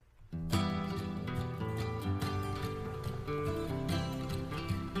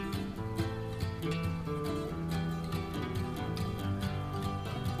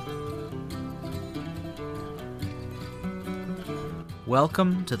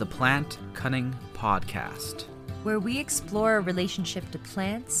Welcome to the Plant Cunning Podcast, where we explore our relationship to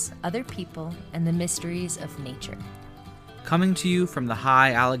plants, other people, and the mysteries of nature. Coming to you from the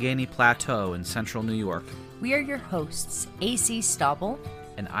high Allegheny Plateau in central New York. We are your hosts, A.C. Stauble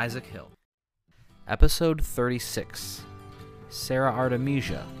and Isaac Hill. Episode 36, Sarah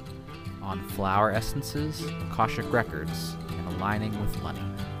Artemisia, on flower essences, Akashic records, and aligning with money.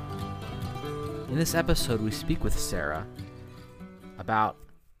 In this episode, we speak with Sarah about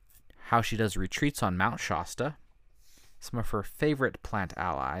how she does retreats on Mount Shasta, some of her favorite plant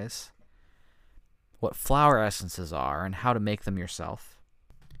allies, what flower essences are and how to make them yourself,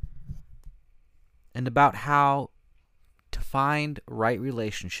 and about how to find right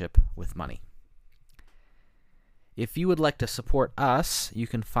relationship with money. If you would like to support us, you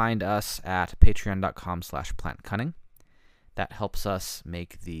can find us at patreon.com/plantcunning. That helps us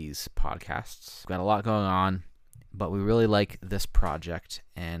make these podcasts. We've got a lot going on, but we really like this project,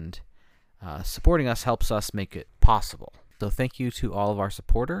 and supporting us helps us make it possible. So thank you to all of our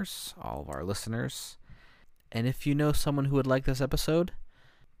supporters, all of our listeners. And if you know someone who would like this episode,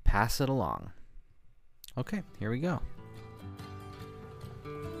 pass it along. Okay, here we go.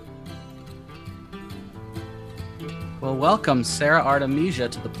 Well, welcome, Sarah Artemisia,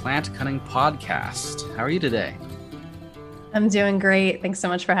 to the Plant Cunning Podcast. How are you today? I'm doing great. Thanks so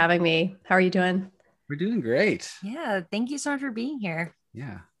much for having me. How are you doing? We're doing great. Yeah, thank you so much for being here.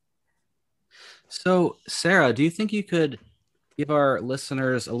 Yeah. So, Sarah, do you think you could give our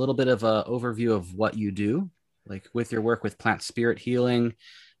listeners a little bit of an overview of what you do, like with your work with plant spirit healing,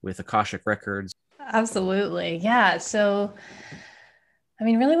 with Akashic records? Absolutely. Yeah. So,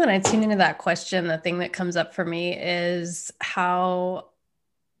 really, when I tune into that question, the thing that comes up for me is how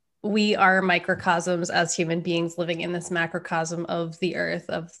we are microcosms as human beings living in this macrocosm of the earth,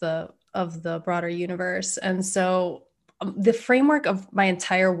 of the broader universe. And so the framework of my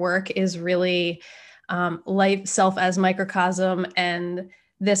entire work is really life, self as microcosm, and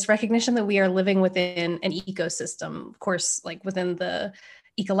this recognition that we are living within an ecosystem, of course, like within the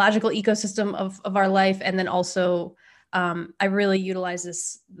ecological ecosystem of our life. And then also I really utilize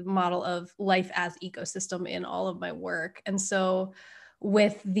this model of life as ecosystem in all of my work. And so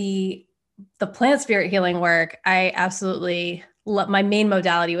with the plant spirit healing work, I absolutely love, my main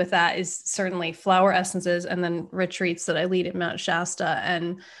modality with that is certainly flower essences and then retreats that I lead at Mount Shasta.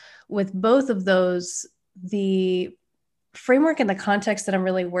 And with both of those, the framework and the context that I'm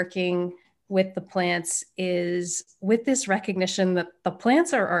really working with the plants is with this recognition that the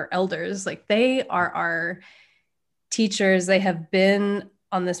plants are our elders, like they are our teachers. They have been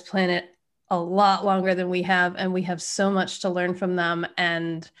on this planet a lot longer than we have, and we have so much to learn from them,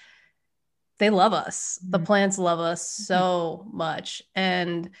 and they love us. The plants love us so much.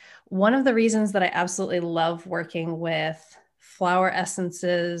 And one of the reasons that I absolutely love working with flower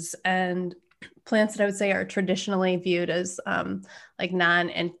essences and plants that I would say are traditionally viewed as like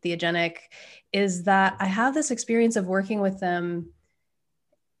non-entheogenic is that I have this experience of working with them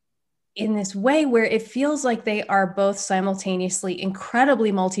in this way where it feels like they are both simultaneously incredibly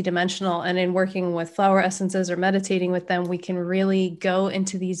multidimensional. And in working with flower essences or meditating with them, we can really go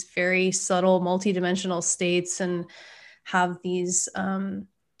into these very subtle multidimensional states and have these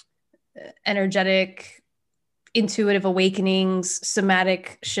energetic, intuitive awakenings,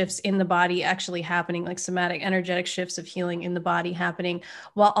 somatic shifts in the body actually happening, like somatic energetic shifts of healing in the body happening,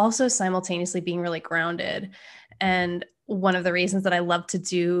 while also simultaneously being really grounded. And one of the reasons that I love to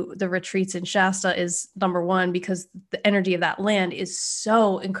do the retreats in Shasta is, number one, because the energy of that land is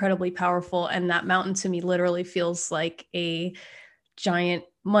so incredibly powerful. And that mountain to me literally feels like a giant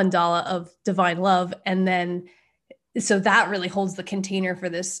mandala of divine love. And then, so that really holds the container for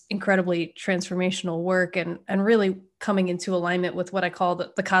this incredibly transformational work and really coming into alignment with what I call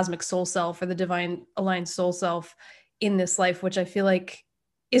the cosmic soul self, or the divine aligned soul self in this life, which I feel like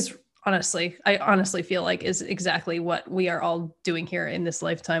is I honestly feel like is exactly what we are all doing here in this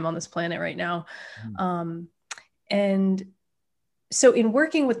lifetime on this planet right now. And so in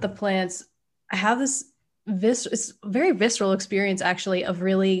working with the plants, I have this it's very visceral experience actually of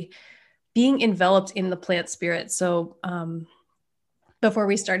really being enveloped in the plant spirit. So before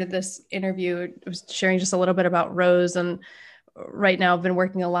we started this interview, I was sharing just a little bit about Rose, and right now I've been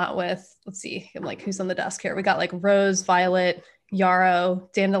working a lot with, let's see, I'm like, who's on the desk here? We got like Rose, Violet, yarrow,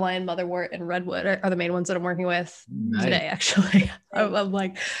 dandelion, motherwort, and redwood are the main ones that I'm working with today, actually. I'm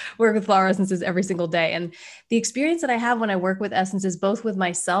like work with flower essences every single day. And the experience that I have when I work with essences, both with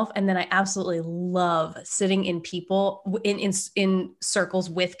myself, and then I absolutely love sitting in people in circles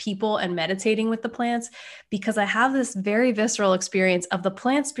with people and meditating with the plants, because I have this very visceral experience of the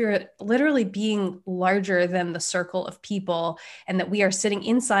plant spirit literally being larger than the circle of people, and that we are sitting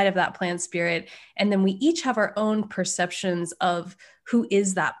inside of that plant spirit. And then we each have our own perceptions of who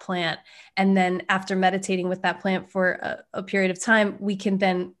is that plant. And then after meditating with that plant for a period of time, we can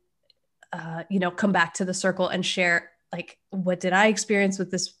then, come back to the circle and share, like, what did I experience with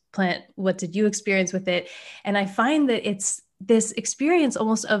this plant? What did you experience with it? And I find that it's this experience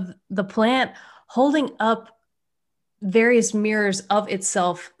almost of the plant holding up various mirrors of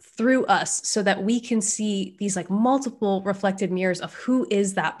itself through us, so that we can see these like multiple reflected mirrors of who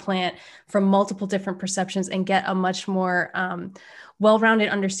is that plant from multiple different perceptions, and get a much more well-rounded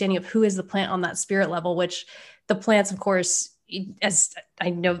understanding of who is the plant on that spirit level, which the plants, of course, as I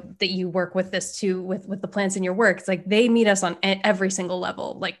know that you work with this too, with the plants in your work, it's like they meet us on every single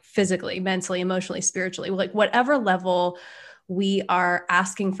level, like physically, mentally, emotionally, spiritually, like whatever level we are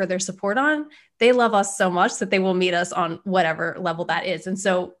asking for their support on, they love us so much that they will meet us on whatever level that is. And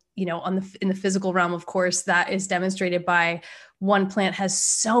so, in the physical realm, of course, that is demonstrated by one plant has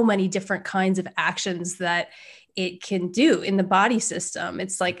so many different kinds of actions that it can do in the body system.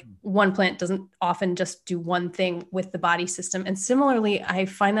 It's like one plant doesn't often just do one thing with the body system. And similarly, I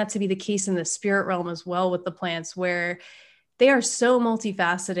find that to be the case in the spirit realm as well with the plants, where they are so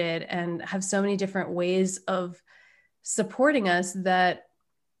multifaceted and have so many different ways of supporting us that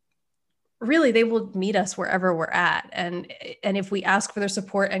really they will meet us wherever we're at. And if we ask for their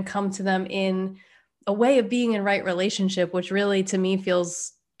support and come to them in a way of being in right relationship, which really to me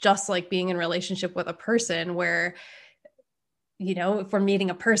feels just like being in relationship with a person, where, if we're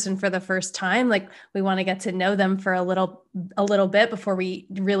meeting a person for the first time, like we want to get to know them for a little bit before we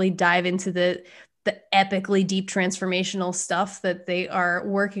really dive into the epically deep transformational stuff that they are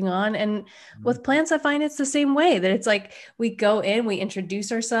working on. And with plants, I find it's the same way, that it's like we go in, we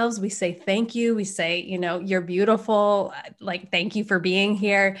introduce ourselves, we say thank you, we say, you're beautiful, like thank you for being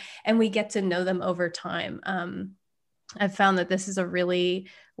here, and we get to know them over time. I've found that this is a really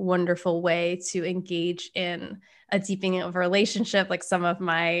wonderful way to engage in a deepening of a relationship. Like some of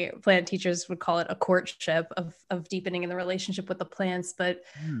my plant teachers would call it a courtship of deepening in the relationship with the plants, but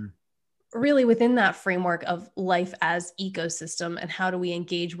really within that framework of life as ecosystem, and how do we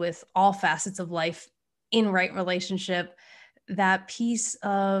engage with all facets of life in right relationship, that piece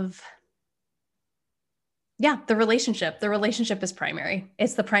of, the relationship is primary.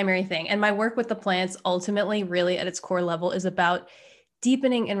 It's the primary thing. And my work with the plants ultimately really at its core level is about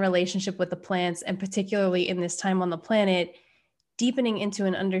deepening in relationship with the plants, and particularly in this time on the planet, deepening into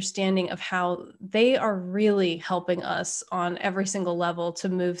an understanding of how they are really helping us on every single level to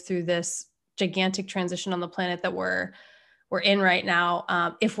move through this gigantic transition on the planet that we're in right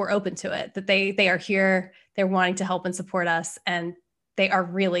now. If we're open to it, that they are here, they're wanting to help and support us, and they are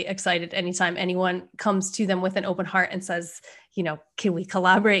really excited anytime anyone comes to them with an open heart and says, can we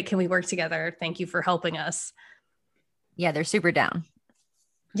collaborate? Can we work together? Thank you for helping us. Yeah, they're super down.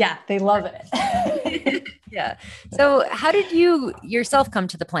 Yeah, they love it. Yeah. So how did you yourself come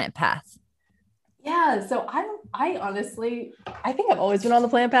to the plant path? Yeah. So I honestly, I think I've always been on the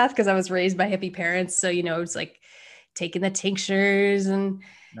plant path because I was raised by hippie parents. So, it's like taking the tinctures and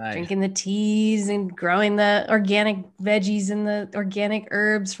drinking the teas and growing the organic veggies and the organic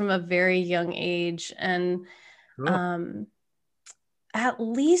herbs from a very young age. And at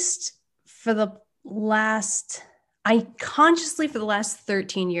least for the last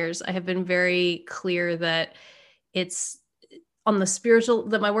 13 years, I have been very clear that it's on the spiritual,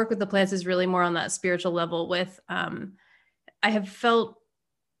 that my work with the plants is really more on that spiritual level with, I have felt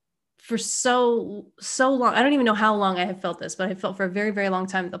for so long, I don't even know how long I have felt this, but I felt for a very, very long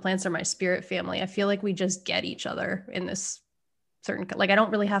time that the plants are my spirit family. I feel like we just get each other in this certain, like, I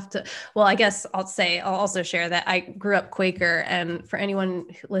don't really have to, well, I guess I'll also share that I grew up Quaker. And for anyone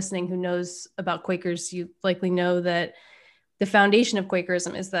listening who knows about Quakers, you likely know that the foundation of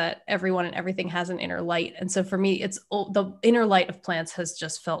Quakerism is that everyone and everything has an inner light. And so for me, it's the inner light of plants has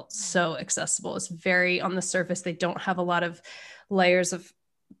just felt so accessible. It's very on the surface. They don't have a lot of layers of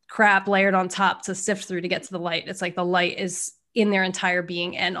crap layered on top to sift through to get to the light. It's like the light is in their entire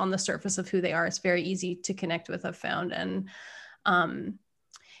being and on the surface of who they are. It's very easy to connect with, I've found. And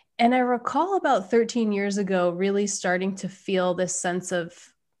I recall about 13 years ago, really starting to feel this sense of,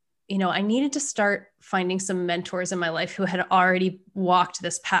 I needed to start finding some mentors in my life who had already walked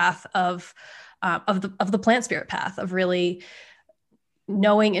this path of the plant spirit path, of really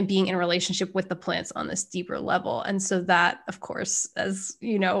knowing and being in a relationship with the plants on this deeper level. And so that, of course, as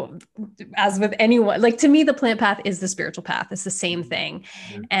you know, as with anyone, like to me, the plant path is the spiritual path. It's the same thing.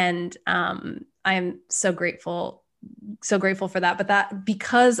 Mm-hmm. And I'm so grateful for that. But that,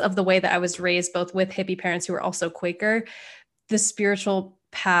 because of the way that I was raised, both with hippie parents who were also Quaker, the spiritual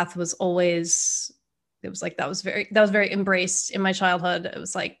path was always, it was like, that was very embraced in my childhood. It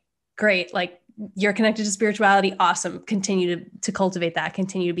was like, great. Like, you're connected to spirituality. Awesome. Continue to cultivate that,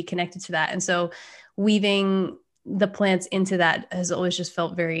 continue to be connected to that. And so weaving the plants into that has always just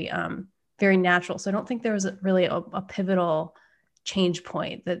felt very, very natural. So I don't think there was really a pivotal change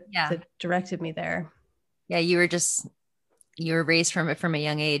point that directed me there. Yeah. You were raised from a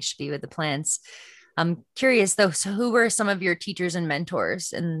young age to be with the plants. I'm curious though. So who were some of your teachers and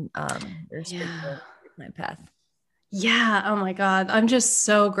mentors in your spiritual plant path? Yeah. Oh my God. I'm just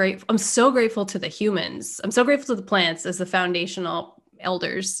so grateful. I'm so grateful to the humans. I'm so grateful to the plants as the foundational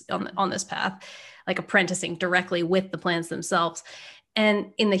elders on this path, like apprenticing directly with the plants themselves.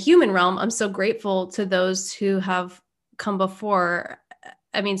 And in the human realm, I'm so grateful to those who have come before.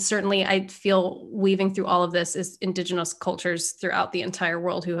 I mean, certainly I feel weaving through all of this is indigenous cultures throughout the entire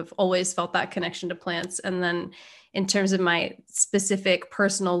world who have always felt that connection to plants. And then in terms of my specific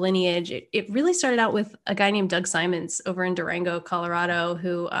personal lineage, it really started out with a guy named Doug Simons over in Durango, Colorado,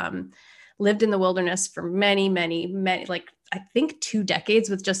 who lived in the wilderness for many, like I think 2 decades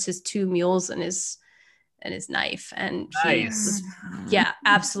with just his 2 mules and his knife. And nice. Yeah,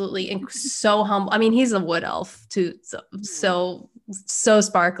 absolutely. And so humble. I mean, he's a wood elf too. So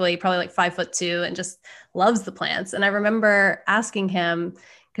sparkly, probably like 5'2", and just loves the plants. And I remember asking him,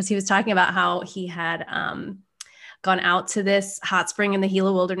 because he was talking about how he had gone out to this hot spring in the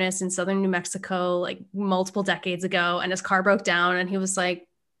Gila Wilderness in southern New Mexico, like multiple decades ago, and his car broke down. And he was like,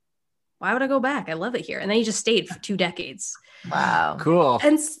 why would I go back? I love it here. And then he just stayed for 2 decades. Wow. Cool.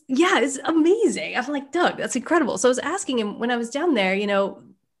 And yeah, it's amazing. I'm like, Doug, that's incredible. So I was asking him when I was down there,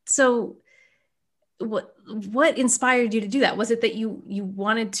 so what inspired you to do that? Was it that you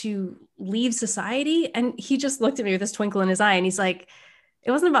wanted to leave society? And he just looked at me with this twinkle in his eye and he's like, it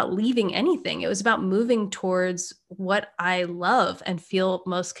wasn't about leaving anything. It was about moving towards what I love and feel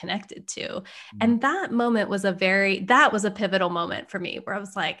most connected to. Mm-hmm. And that moment was a pivotal moment for me where I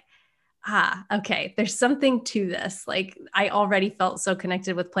was like, okay, there's something to this. Like I already felt so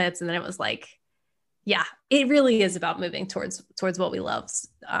connected with plants. And then it was like, yeah, it really is about moving towards what we love.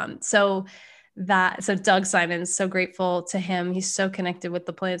 So Doug Simons, so grateful to him. He's so connected with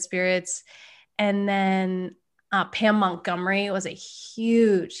the plant spirits. And then Pam Montgomery was a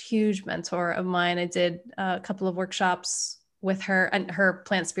huge mentor of mine. I did a couple of workshops with her and her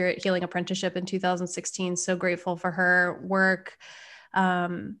plant spirit healing apprenticeship in 2016. So grateful for her work.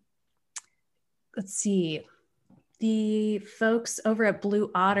 Let's see. The folks over at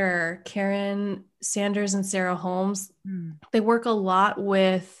Blue Otter, Karen Sanders and Sarah Holmes, they work a lot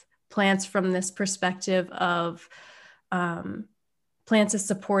with plants from this perspective of plants as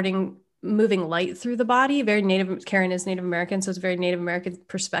supporting moving light through the body. Very native. Karen is Native American, so it's a very Native American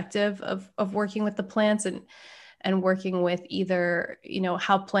perspective of working with the plants and working with either,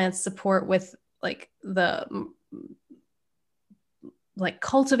 how plants support with like the like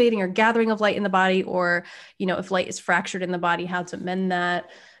cultivating or gathering of light in the body, or, if light is fractured in the body, how to mend that.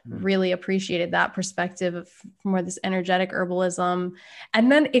 Really appreciated that perspective of more this energetic herbalism.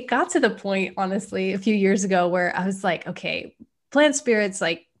 And then it got to the point, honestly, a few years ago where I was like, okay, plant spirits,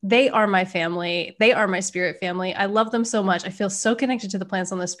 like they are my family. They are my spirit family. I love them so much. I feel so connected to the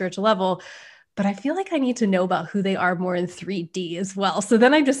plants on the spiritual level, but I feel like I need to know about who they are more in 3D as well. So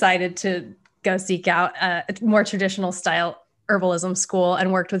then I decided to go seek out a more traditional style herbalism school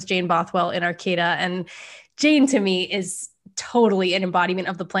and worked with Jane Bothwell in Arcata. And Jane to me is totally an embodiment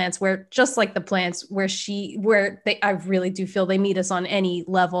of the plants, where just like the plants, I really do feel they meet us on any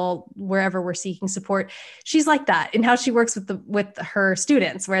level, wherever we're seeking support. She's like that in how she works with her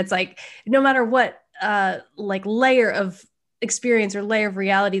students, where it's like, no matter what like layer of experience or layer of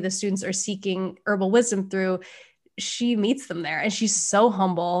reality the students are seeking herbal wisdom through, she meets them there. And she's so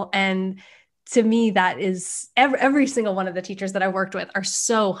humble. And to me, that is every single one of the teachers that I worked with are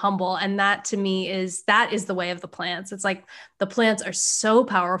so humble. And that to me is the way of the plants. It's like the plants are so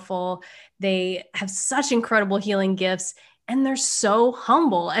powerful. They have such incredible healing gifts and they're so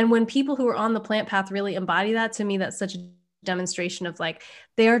humble. And when people who are on the plant path really embody that, to me, that's such a demonstration of like,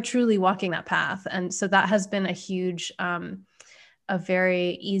 they are truly walking that path. And so that has been a huge a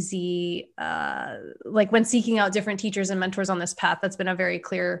very easy, like when seeking out different teachers and mentors on this path, that's been a very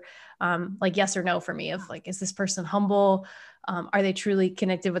clear, like yes or no for me of like, is this person humble? Are they truly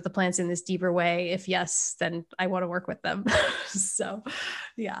connected with the plants in this deeper way? If yes, then I want to work with them. So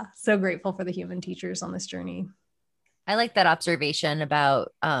yeah, so grateful for the human teachers on this journey. I like that observation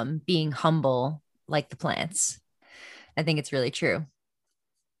about being humble like the plants. I think it's really true.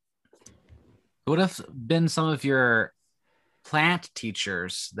 What have been some of your plant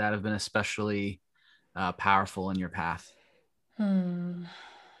teachers that have been especially powerful in your path? Man,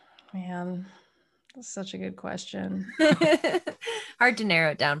 that's such a good question. Hard to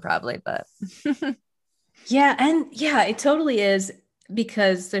narrow it down, probably, but yeah, and yeah, it totally is,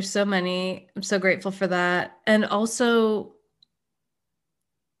 because there's so many. I'm so grateful for that. And also,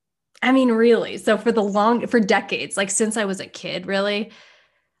 I mean, really, so for decades, like since I was a kid, really,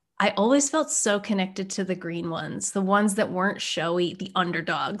 I always felt so connected to the green ones, the ones that weren't showy, the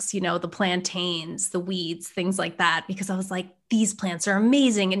underdogs, the plantains, the weeds, things like that, because I was like, these plants are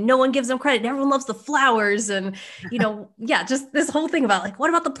amazing and no one gives them credit. Everyone loves the flowers. And, yeah, just this whole thing about like, what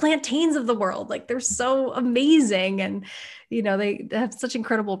about the plantains of the world? Like they're so amazing. And, they have such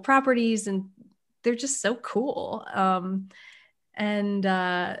incredible properties and they're just so cool.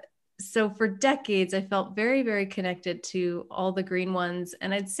 So for decades, I felt very, very connected to all the green ones.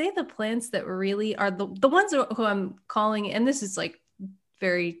 And I'd say the plants that really are the ones who I'm calling, and this is like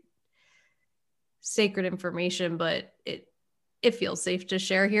very sacred information, but it feels safe to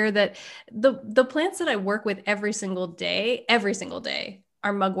share here, that the plants that I work with every single day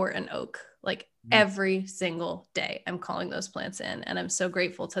are mugwort and oak. Like every single day I'm calling those plants in, and I'm so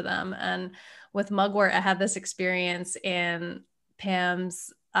grateful to them. And with mugwort, I had this experience in Pam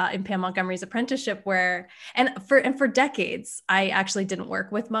Montgomery's apprenticeship for decades, I actually didn't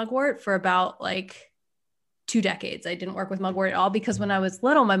work with mugwort. For about like 2 decades, I didn't work with mugwort at all, because when I was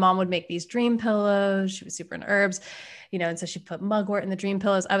little, my mom would make these dream pillows. She was super into herbs, and so she put mugwort in the dream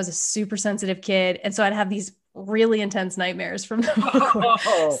pillows. I was a super sensitive kid. And so I'd have these really intense nightmares from the mugwort.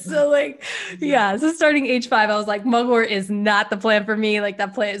 So starting age 5, I was like, mugwort is not the plant for me. Like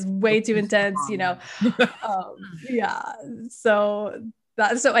that plant is way too intense, So,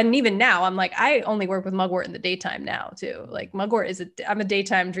 and even now I'm like, I only work with mugwort in the daytime now too. Like mugwort I'm a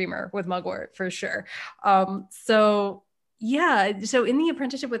daytime dreamer with mugwort for sure. So in the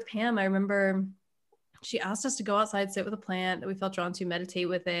apprenticeship with Pam, I remember she asked us to go outside, sit with a plant that we felt drawn to, meditate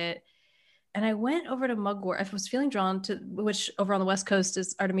with it. And I went over to mugwort. I was feeling drawn to, which over on the West Coast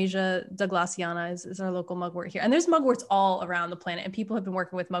is Artemisia douglassiana is our local mugwort here. And there's mugworts all around the planet, and people have been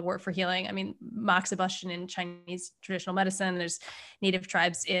working with mugwort for healing. I mean, moxibustion in Chinese traditional medicine. There's native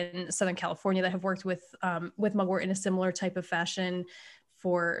tribes in Southern California that have worked with mugwort in a similar type of fashion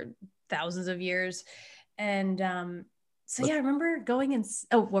for thousands of years. And I remember going and,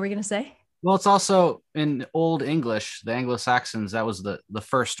 what were we going to say? Well, it's also in Old English, the Anglo-Saxons, that was the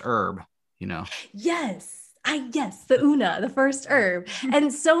first herb. Yes, the Una, the first herb.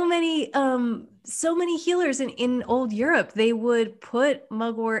 And so many healers in old Europe, they would put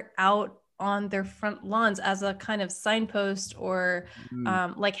mugwort out on their front lawns as a kind of signpost, or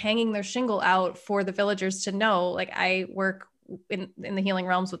like hanging their shingle out for the villagers to know, like, I work in the healing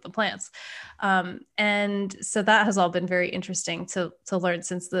realms with the plants. And so that has all been very interesting to learn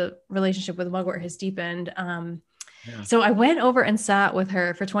since the relationship with mugwort has deepened. So I went over and sat with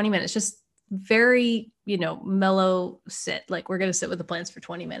her for 20 minutes, just very, mellow sit, like we're going to sit with the plants for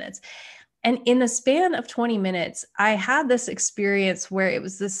 20 minutes. And in the span of 20 minutes, I had this experience where it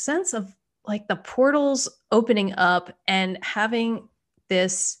was this sense of like the portals opening up and having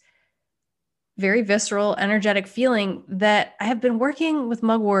this very visceral, energetic feeling that I have been working with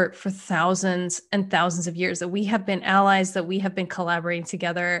mugwort for thousands and thousands of years, that we have been allies, that we have been collaborating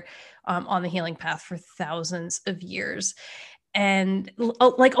together on the healing path for thousands of years. And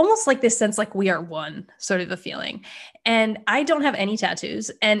like almost like this sense like we are one, sort of a feeling. And I don't have any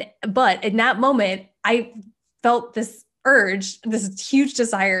tattoos, but in that moment I felt this urge, this huge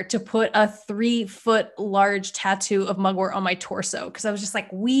desire to put a 3-foot large tattoo of mugwort on my torso, because I was just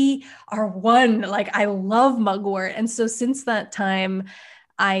like, we are one. Like, I love mugwort. And so since that time,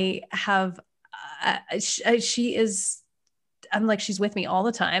 I have she's with me all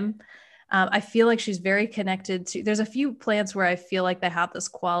the time. I feel like she's very connected to, there's a few plants where I feel like they have this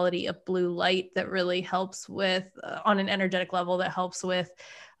quality of blue light that really helps with, on an energetic level, that helps with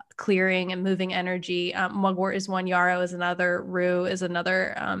clearing and moving energy. Mugwort is one, yarrow is another, rue is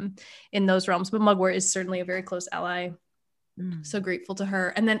another, in those realms, but mugwort is certainly a very close ally. So grateful to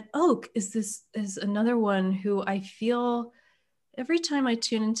her. And then oak is another one who I feel every time I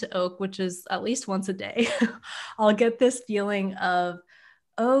tune into oak, which is at least once a day, I'll get this feeling of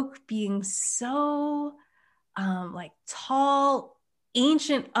oak being so like tall,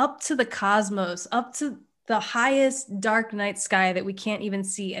 ancient, up to the cosmos, up to the highest dark night sky that we can't even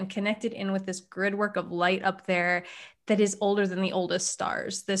see, and connected in with this grid work of light up there that is older than the oldest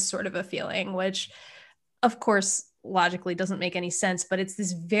stars. This sort of a feeling, which of course logically doesn't make any sense, but it's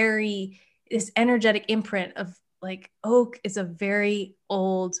this energetic imprint of like oak is a very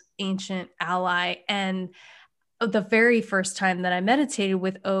old ancient ally. And the very first time that I meditated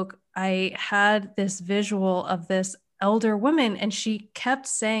with oak, I had this visual of this elder woman, and she kept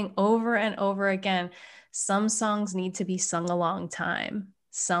saying over and over again, some songs need to be sung a long time.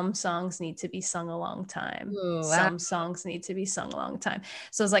 Some songs need to be sung a long time. Ooh, wow. Some songs need to be sung a long time.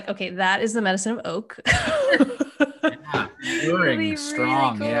 So I was like, okay, that is the medicine of oak. Really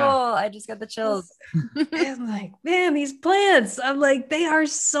strong, cool. yeah. I just got the chills. I'm like, man, these plants, I'm like, they are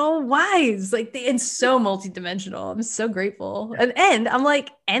so wise, like and so multidimensional. I'm so grateful. And I'm like,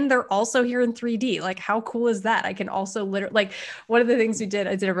 and they're also here in 3D. Like, how cool is that? I can also literally, like, one of the things I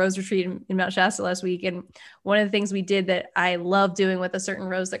did a rose retreat in Mount Shasta last week. And one of the things we did that I love doing with a certain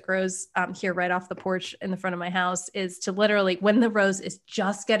rose that grows here right off the porch in the front of my house is to literally, when the rose is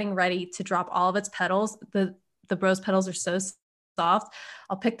just getting ready to drop all of its petals, the rose petals are so soft,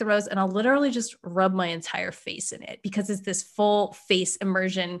 I'll pick the rose and I'll literally just rub my entire face in it, because it's this full face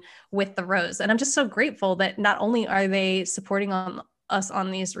immersion with the rose. And I'm just so grateful that not only are they supporting us on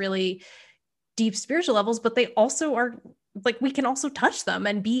these really deep spiritual levels, but they also are like, we can also touch them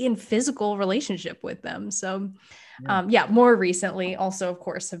and be in physical relationship with them. So more recently also, of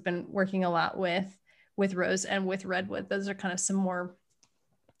course, have been working a lot with rose and with redwood. Those are kind of some more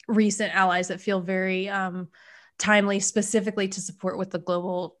recent allies that feel very timely, specifically to support with the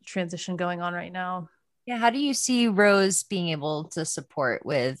global transition going on right now. Yeah. How do you see rose being able to support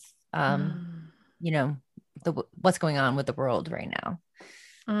with, what's going on with the world right now?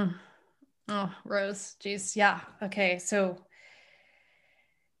 Oh, rose. Geez. Yeah. Okay. So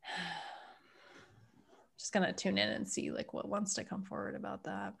just going to tune in and see like what wants to come forward about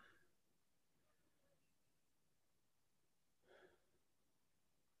that.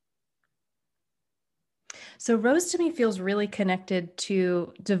 So rose to me feels really connected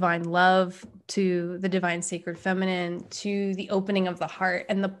to divine love, to the divine sacred feminine, to the opening of the heart.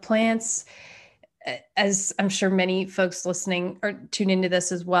 And the plants, as I'm sure many folks listening or tune into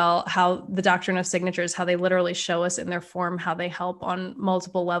this as well, how the doctrine of signatures, how they literally show us in their form, how they help on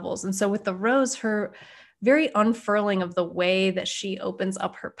multiple levels. And so with the rose, her very unfurling of the way that she opens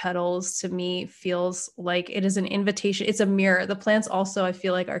up her petals to me feels like it is an invitation. It's a mirror. The plants also, I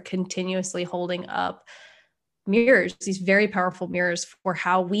feel like, are continuously holding up mirrors, these very powerful mirrors for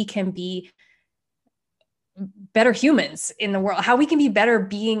how we can be better humans in the world, how we can be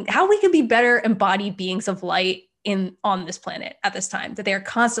better embodied beings of light on this planet at this time, that they are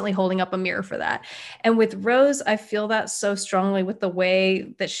constantly holding up a mirror for that. And with rose, I feel that so strongly with the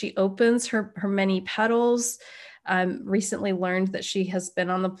way that she opens her many petals. Recently learned that she has been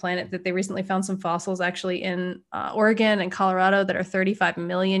on the planet, that they recently found some fossils actually in Oregon and Colorado that are 35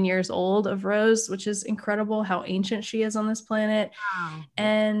 million years old of rose, which is incredible how ancient she is on this planet. Wow.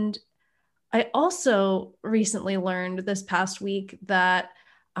 And I also recently learned this past week that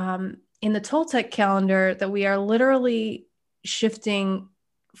in the Toltec calendar that we are literally shifting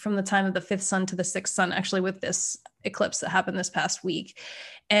from the time of the fifth sun to the sixth sun, actually with this eclipse that happened this past week.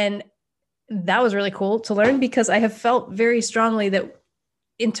 And that was really cool to learn, because I have felt very strongly that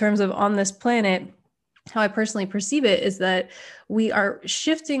in terms of on this planet, how I personally perceive it is that we are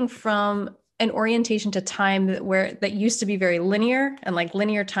shifting from an orientation to time that used to be very linear, and like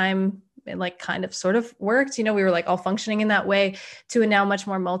linear time, and like kind of sort of worked, we were like all functioning in that way, to a now much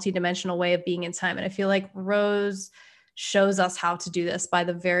more multidimensional way of being in time. And I feel like rose shows us how to do this by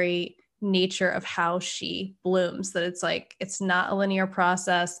the very nature of how she blooms, that it's like, it's not a linear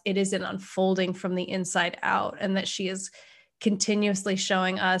process. It is an unfolding from the inside out. And that she is continuously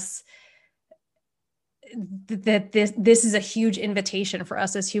showing us that this is a huge invitation for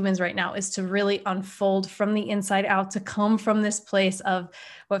us as humans right now, is to really unfold from the inside out, to come from this place of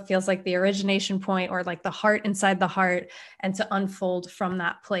what feels like the origination point, or like the heart inside the heart, and to unfold from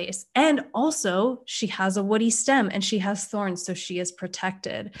that place. And also she has a woody stem and she has thorns, so she is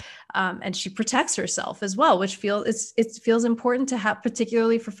protected, and she protects herself as well, which it feels important to have,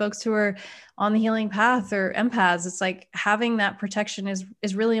 particularly for folks who are on the healing path or empaths. It's like having that protection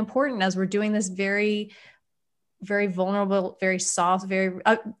is really important as we're doing this very, very vulnerable, very soft, very,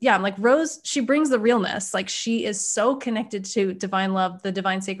 I'm like rose, she brings the realness. Like she is so connected to divine love, the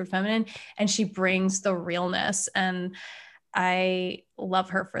divine sacred feminine, and she brings the realness. And I love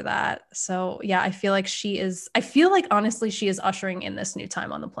her for that. So yeah, I feel like honestly, she is ushering in this new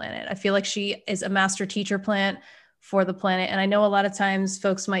time on the planet. I feel like she is a master teacher plant for the planet. And I know a lot of times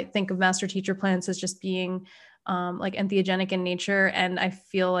folks might think of master teacher plants as just being like entheogenic in nature. And I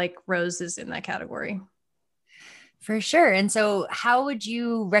feel like Rose is in that category. For sure. And so how would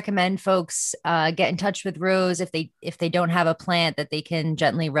you recommend folks get in touch with Rose if they don't have a plant that they can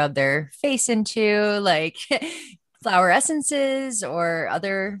gently rub their face into, like flower essences or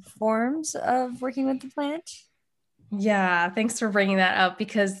other forms of working with the plant? Yeah, thanks for bringing that up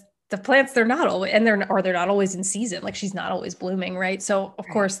because the plants they're not always and they're not always in season. Like she's not always blooming, right? So of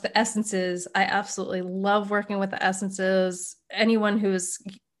course the essences, I absolutely love working with the essences. Anyone who's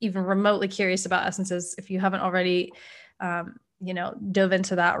even remotely curious about essences, if you haven't already, dove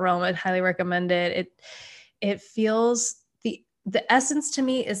into that realm, I'd highly recommend it. It feels the essence to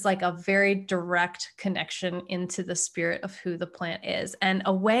me is like a very direct connection into the spirit of who the plant is, and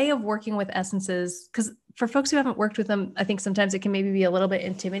a way of working with essences. Because for folks who haven't worked with them, I think sometimes it can maybe be a little bit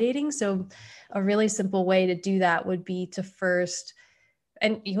intimidating. So a really simple way to do that would be to first,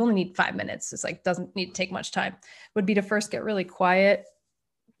 and you only need 5 minutes. It's like, doesn't need to take much time, would be to first get really quiet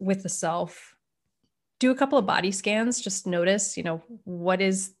with the self, do a couple of body scans, just notice, what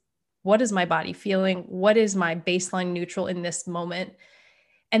is my body feeling? What is my baseline neutral in this moment?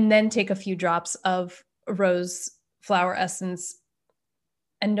 And then take a few drops of rose flower essence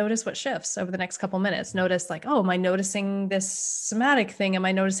and notice what shifts over the next couple minutes. Notice like, oh, am I noticing this somatic thing? Am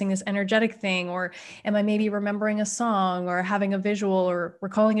I noticing this energetic thing? Or am I maybe remembering a song or having a visual or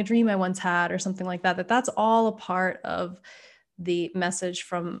recalling a dream I once had or something like that? That's all a part of the message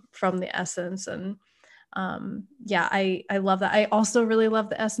from the essence. And I love that. I also really love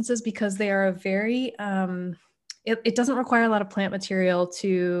the essences because they are a very it doesn't require a lot of plant material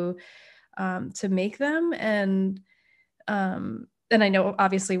to make them. And I know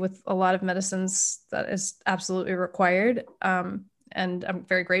obviously with a lot of medicines that is absolutely required. And I'm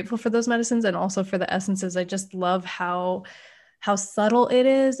very grateful for those medicines and also for the essences. I just love how subtle it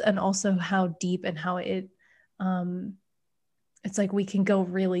is and also how deep and how it's like we can go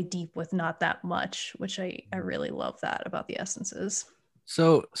really deep with not that much, which I really love that about the essences.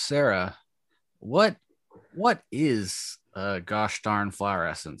 So, Sarah, what is a gosh darn flower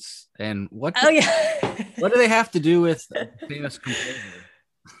essence, and what do they have to do with famous composer?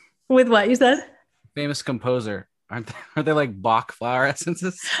 With what you said? Famous composer. Are they like Bach flower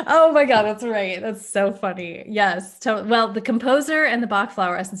essences? Oh my God, that's right. That's so funny. Yes. Well, the composer and the Bach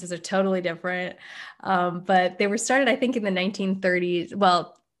flower essences are totally different. But they were started, I think, in the 1930s.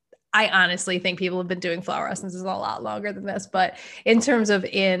 Well, I honestly think people have been doing flower essences a lot longer than this, but in terms of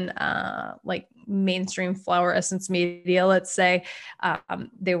like mainstream flower essence media, let's say,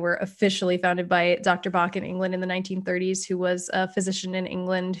 they were officially founded by Dr. Bach in England in the 1930s, who was a physician in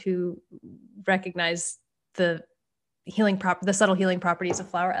England who recognized the subtle healing properties of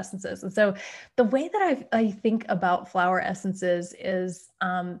flower essences. And so the way that I think about flower essences is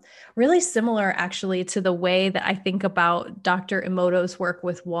really similar actually to the way that I think about Dr. Emoto's work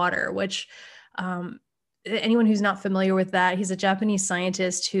with water, which anyone who's not familiar with that, he's a Japanese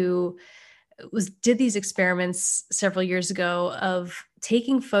scientist who did these experiments several years ago of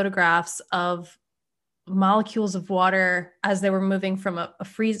taking photographs of molecules of water as they were moving from a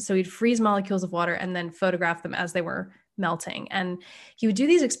freeze. So he'd freeze molecules of water and then photograph them as they were melting. And he would do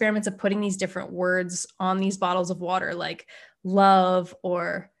these experiments of putting these different words on these bottles of water, like love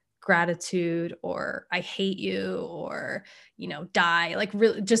or gratitude or I hate you or, die, like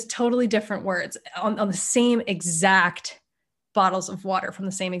really just totally different words on the same exact bottles of water from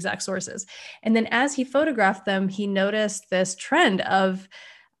the same exact sources. And then as he photographed them, he noticed this trend of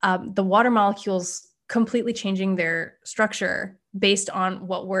the water molecules completely changing their structure based on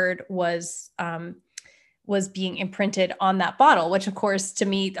what word was being imprinted on that bottle, which of course to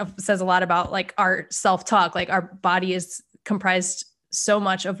me says a lot about like our self-talk. Like our body is comprised so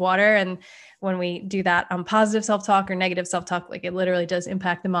much of water, and when we do that positive self-talk or negative self-talk, like it literally does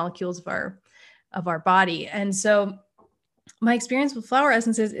impact the molecules of our body. And so my experience with flower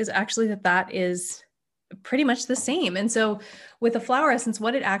essences is actually that is pretty much the same. And so with a flower essence,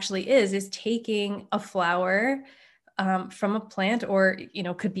 what it actually is taking a flower from a plant, or,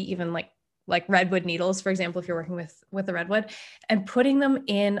 could be even like redwood needles, for example, if you're working with a redwood, and putting them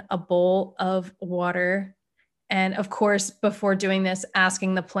in a bowl of water. And of course, before doing this,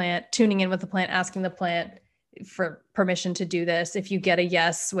 asking the plant, tuning in with the plant, asking the plant for permission to do this. If you get a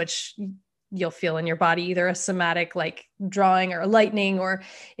yes, which you'll feel in your body, either a somatic like drawing or a lightening, or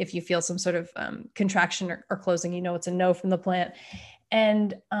if you feel some sort of contraction or closing, it's a no from the plant.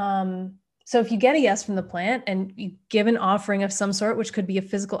 And So if you get a yes from the plant and you give an offering of some sort, which could be a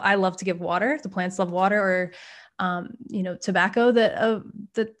physical, I love to give water. The plants love water, or, tobacco that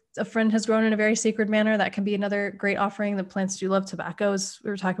a friend has grown in a very sacred manner. That can be another great offering. The plants do love tobacco, as we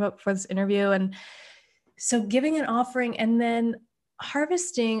were talking about before this interview. And so giving an offering and then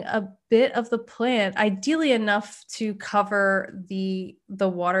harvesting a bit of the plant, ideally enough to cover the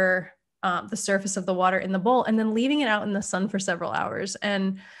water, the surface of the water in the bowl, and then leaving it out in the sun for several hours.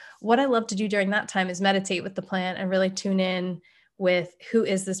 And what I love to do during that time is meditate with the plant and really tune in with, who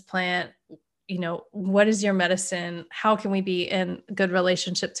is this plant? What is your medicine? How can we be in a good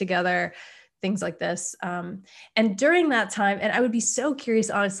relationship together? Things like this. And during that time, and I would be so curious,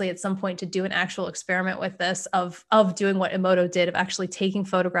 honestly, at some point to do an actual experiment with this of doing what Emoto did, of actually taking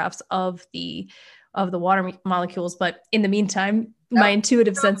photographs of the water molecules. But in the meantime, my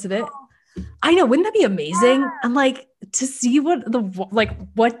intuitive sense of it, I know, wouldn't that be amazing? I'm like, to see what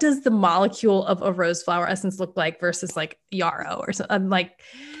does the molecule of a rose flower essence look like versus like yarrow or something. I'm like,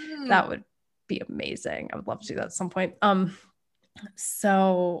 that would be amazing. I would love to do that at some point.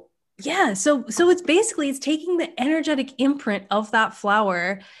 So yeah, so it's taking the energetic imprint of that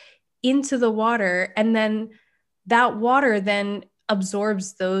flower into the water, and then that water then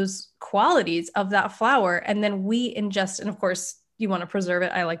absorbs those qualities of that flower, and then we ingest. And of course, you want to preserve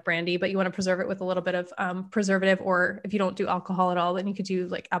it. I like brandy, but you want to preserve it with a little bit of preservative, or if you don't do alcohol at all, then you could do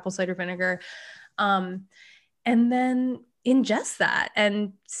like apple cider vinegar, and then ingest that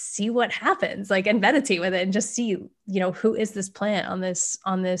and see what happens, like, and meditate with it and just see, who is this plant on this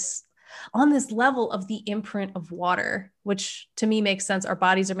level of the imprint of water, which to me makes sense. Our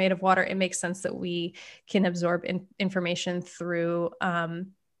bodies are made of water. It makes sense that we can absorb information through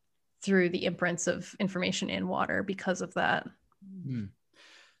the imprints of information in water because of that.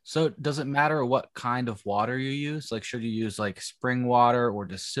 So does it matter what kind of water you use? Like, should you use like spring water or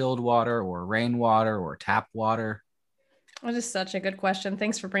distilled water or rainwater or tap water? That is such a good question.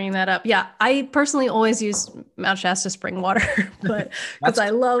 Thanks for bringing that up. Yeah, I personally always use Mount Shasta spring water, but because I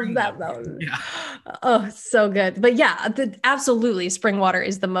love that mountain. Yeah. Oh, so good. But yeah, absolutely, spring water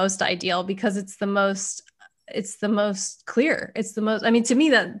is the most ideal because it's the most clear. It's the most, I mean, to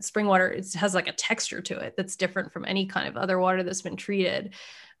me, that spring water, it has like a texture to it that's different from any kind of other water that's been treated.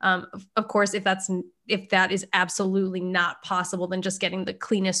 Of course, if that is absolutely not possible, then just getting the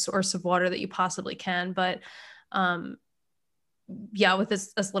cleanest source of water that you possibly can. But yeah, with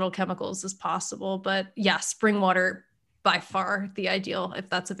as little chemicals as possible. But yeah, spring water by far the ideal. If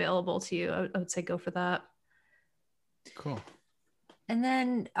that's available to you, I would say go for that. Cool. And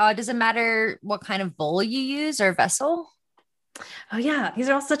then does it matter what kind of bowl you use or vessel? Oh yeah, these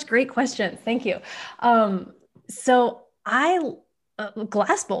are all such great questions. Thank you. So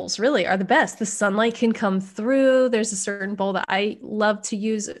glass bowls really are the best. The sunlight can come through. There's a certain bowl that I love to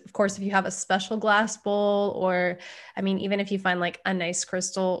use. Of course, if you have a special glass bowl, or I mean, even if you find like a nice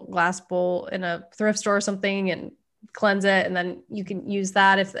crystal glass bowl in a thrift store or something and cleanse it, and then you can use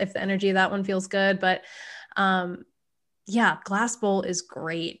that if the energy of that one feels good. But yeah, glass bowl is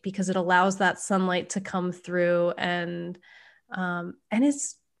great because it allows that sunlight to come through, and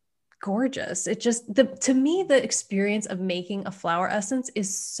it's gorgeous. It just, to me, the experience of making a flower essence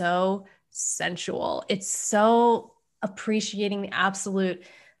is so sensual. It's so appreciating the absolute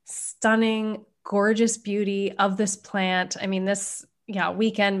stunning, gorgeous beauty of this plant. I mean, this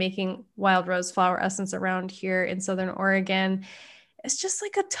weekend making wild rose flower essence around here in Southern Oregon, it's just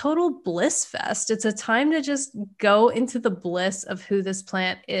like a total bliss fest. It's a time to just go into the bliss of who this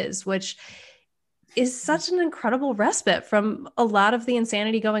plant is, which is such an incredible respite from a lot of the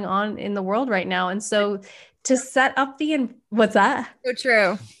insanity going on in the world right now. And so to set up what's that? So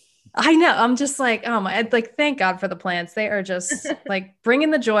true. I know. I'm just like, oh my, like, thank God for the plants. They are just like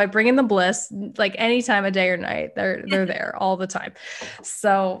bringing the joy, bringing the bliss, like any time of day or night, they're there all the time.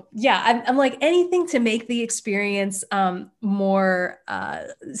 So yeah, I'm like, anything to make the experience more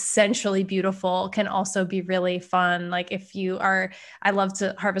sensually beautiful can also be really fun. Like I love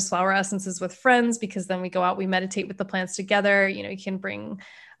to harvest flower essences with friends because then we go out, we meditate with the plants together. You can bring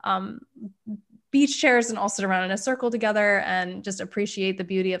beach chairs and all sit around in a circle together and just appreciate the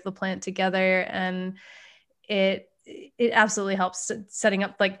beauty of the plant together. And it absolutely helps setting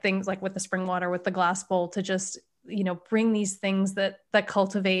up like things like with the spring water, with the glass bowl, to just, bring these things that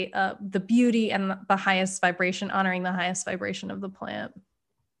cultivate the beauty and the highest vibration, honoring the highest vibration of the plant.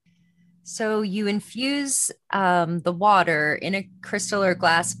 So you infuse the water in a crystal or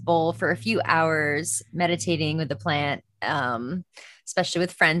glass bowl for a few hours, meditating with the plant, especially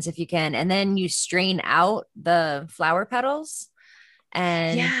with friends if you can. And then you strain out the flower petals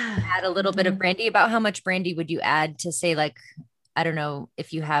and add a little bit of brandy. About how much brandy would you add to, say, like I don't know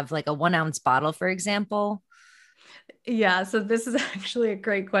if you have like a 1 ounce bottle, for example. Yeah, so this is actually a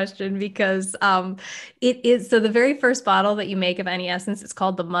great question because it is so the very first bottle that you make of any essence is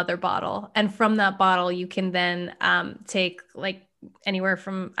called the mother bottle. And from that bottle, you can then take like anywhere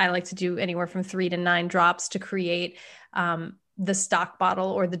from, I like to do anywhere from 3 to 9 drops to create the stock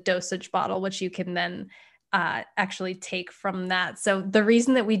bottle or the dosage bottle, which you can then actually take from that. So the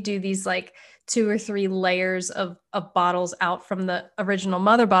reason that we do these like 2 or 3 layers of bottles out from the original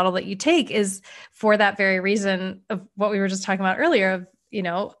mother bottle that you take is for that very reason of what we were just talking about earlier of, you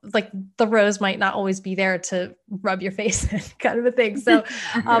know, like the rose might not always be there to rub your face in kind of a thing. So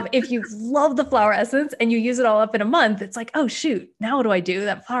if you love the flower essence and you use it all up in a month, it's like, oh shoot, now what do I do?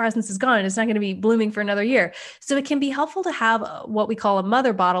 That flower essence is gone. It's not going to be blooming for another year. So it can be helpful to have what we call a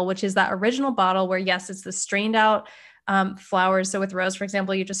mother bottle, which is that original bottle where yes, it's the strained out flowers. So with rose, for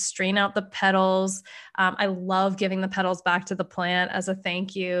example, you just strain out the petals. I love giving the petals back to the plant as a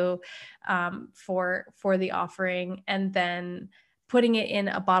thank you for the offering, and then putting it in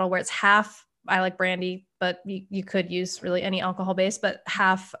a bottle where it's half. I like brandy, but you could use really any alcohol base, but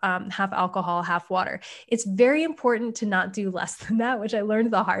half alcohol, half water. It's very important to not do less than that, which I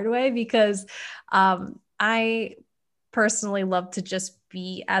learned the hard way because I personally love to just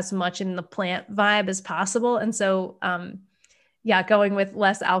be as much in the plant vibe as possible. And so, yeah, going with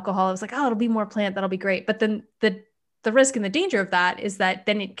less alcohol, I was like, oh, it'll be more plant. That'll be great. But then the risk and the danger of that is that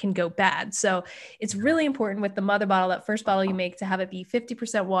then it can go bad. So it's really important with the mother bottle, that first bottle you make, to have it be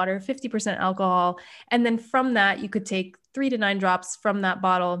 50% water, 50% alcohol. And then from that, you could take 3 to 9 drops from that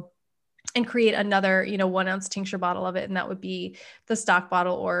bottle and create another, 1 ounce tincture bottle of it. And that would be the stock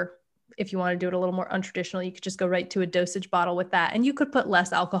bottle, or if you want to do it a little more untraditional, you could just go right to a dosage bottle with that. And you could put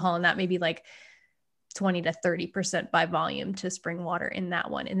less alcohol in that, maybe like 20 to 30% by volume to spring water in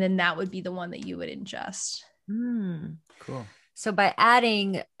that one. And then that would be the one that you would ingest. Cool. So by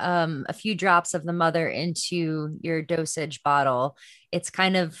adding a few drops of the mother into your dosage bottle, it's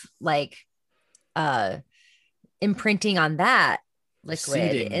kind of like imprinting on that liquid.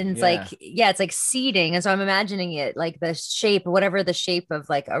 Seeding, and it's yeah. like, yeah, it's like seeding. And so I'm imagining it like the shape, whatever the shape of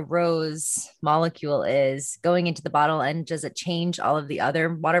like a rose molecule is, going into the bottle. And does it change all of the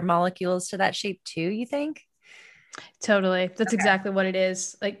other water molecules to that shape too, you think? Totally. That's exactly what it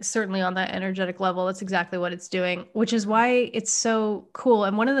is. Like certainly on that energetic level, that's exactly what it's doing, which is why it's so cool.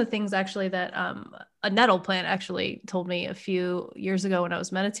 And one of the things actually that a nettle plant actually told me a few years ago when I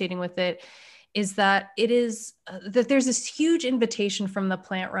was meditating with it is that it is that there's this huge invitation from the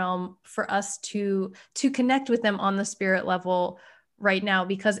plant realm for us to connect with them on the spirit level right now,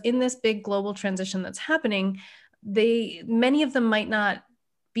 because in this big global transition that's happening, many of them might not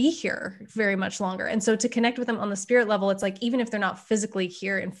be here very much longer. And so to connect with them on the spirit level, it's like, even if they're not physically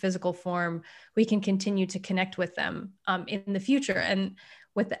here in physical form, we can continue to connect with them in the future. And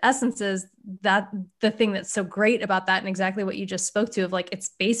with the essences, that the thing that's so great about that, and exactly what you just spoke to, of like, it's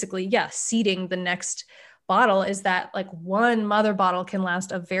basically, seeding the next bottle, is that like one mother bottle can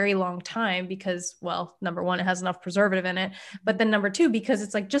last a very long time because, well, number one, it has enough preservative in it, but then number two, because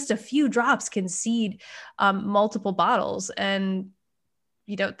it's like just a few drops can seed multiple bottles. And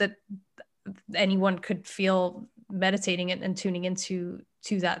that anyone could feel meditating and tuning into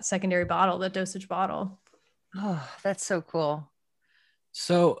that secondary bottle, the dosage bottle. Oh, that's so cool.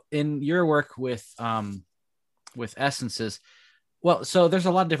 So in your work with essences, well, so there's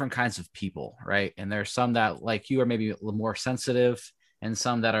a lot of different kinds of people, right? And there's some that, like you, are maybe a little more sensitive, and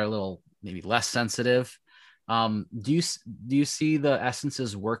some that are a little maybe less sensitive. Do you see the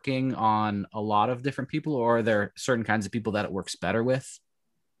essences working on a lot of different people, or are there certain kinds of people that it works better with?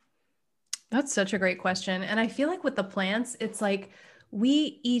 That's such a great question. And I feel like with the plants, it's like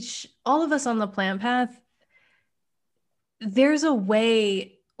all of us on the plant path, there's a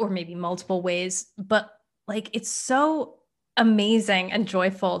way, or maybe multiple ways, but like, it's so amazing and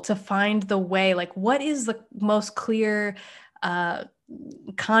joyful to find the way, like, what is the most clear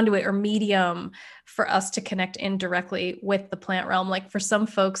conduit or medium for us to connect indirectly with the plant realm. Like for some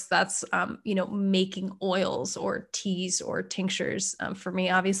folks, that's, making oils or teas or tinctures. For me,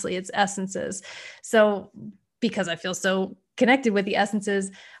 obviously it's essences. So because I feel so connected with the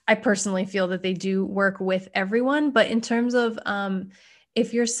essences, I personally feel that they do work with everyone. But in terms of,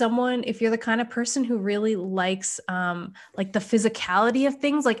 if you're the kind of person who really likes like the physicality of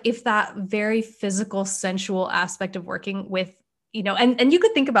things, like if that very physical, sensual aspect of working with and you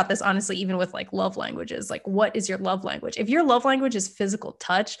could think about this honestly, even with like love languages, like what is your love language? If your love language is physical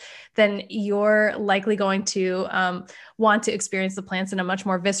touch, then you're likely going to want to experience the plants in a much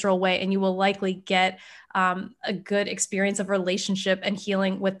more visceral way. And you will likely get a good experience of relationship and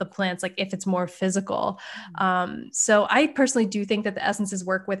healing with the plants, like if it's more physical. So I personally do think that the essences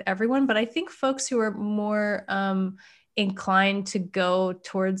work with everyone, but I think folks who are more inclined to go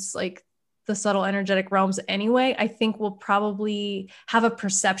towards like the subtle energetic realms anyway, I think will probably have a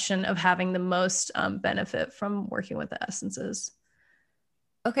perception of having the most benefit from working with the essences.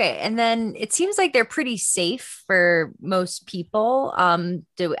 Okay. And then it seems like they're pretty safe for most people.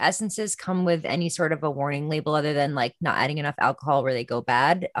 Do essences come with any sort of a warning label other than like not adding enough alcohol where they go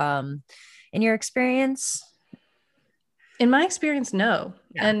bad? In your experience? In my experience, no.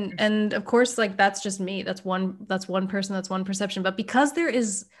 Yeah. And of course, like that's just me. That's one person, that's one perception. But because there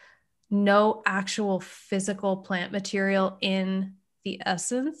is no actual physical plant material in the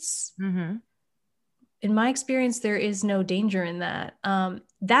essence, Mm-hmm. in my experience, there is no danger in that.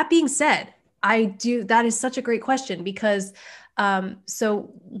 That being said, that is such a great question because,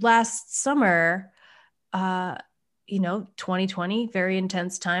 so last summer, 2020, very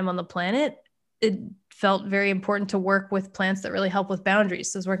intense time on the planet. It felt very important to work with plants that really help with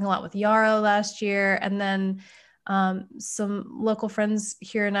boundaries. So I was working a lot with yarrow last year. And then some local friends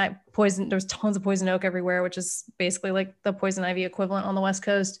here and there's tons of poison oak everywhere, which is basically like the poison ivy equivalent on the West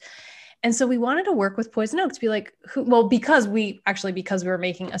Coast. And so we wanted to work with poison oak to be like, because we were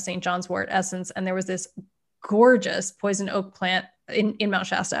making a St. John's wort essence, and there was this gorgeous poison oak plant in Mount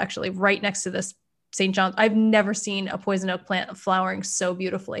Shasta, actually, right next to this St. John's. I've never seen a poison oak plant flowering so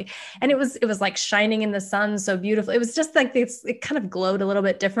beautifully. And it was like shining in the sun so beautifully. It was just like it kind of glowed a little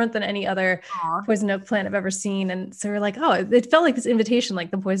bit different than any other poison oak plant I've ever seen. And so we're like, oh, it felt like this invitation,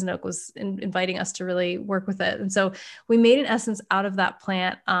 like the poison oak was inviting us to really work with it. And so we made an essence out of that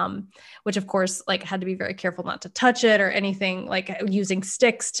plant, which of course, like had to be very careful not to touch it or anything, like using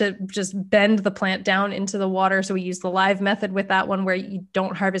sticks to just bend the plant down into the water. So we used the live method with that one, where you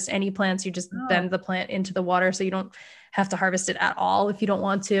don't harvest any plants, you just bend the plant into the water, so you don't have to harvest it at all if you don't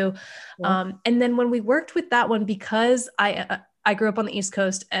want to. Yeah. And then when we worked with that one, because I grew up on the East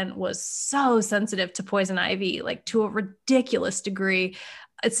Coast and was so sensitive to poison ivy, like to a ridiculous degree.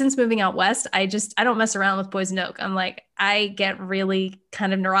 Since moving out west, I don't mess around with poison oak. I'm like, I get really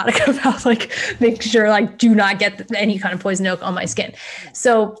kind of neurotic about like making sure like do not get any kind of poison oak on my skin.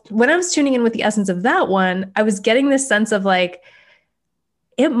 So when I was tuning in with the essence of that one, I was getting this sense of like,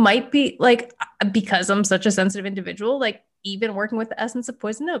 it might be like, because I'm such a sensitive individual, like even working with the essence of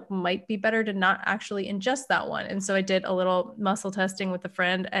poison oak might be better to not actually ingest that one. And so I did a little muscle testing with a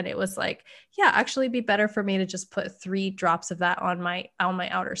friend, and it was like, yeah, actually be better for me to just put 3 drops of that on my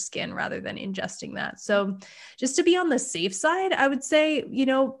outer skin rather than ingesting that. So just to be on the safe side, I would say,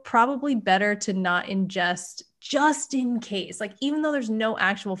 probably better to not ingest, just in case, like, even though there's no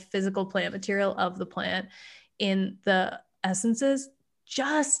actual physical plant material of the plant in the essences,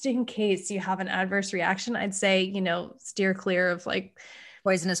 just in case you have an adverse reaction, I'd say, steer clear of like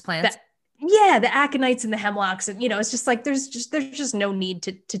poisonous plants. The aconites and the hemlocks. And, it's just like, there's just no need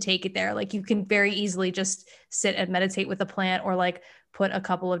to take it there. Like you can very easily just sit and meditate with a plant, or like put a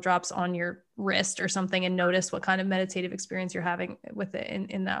couple of drops on your wrist or something and notice what kind of meditative experience you're having with it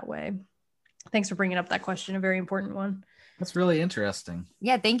in that way. Thanks for bringing up that question. A very important one. That's really interesting.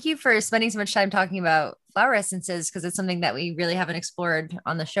 Yeah, thank you for spending so much time talking about flower essences, because it's something that we really haven't explored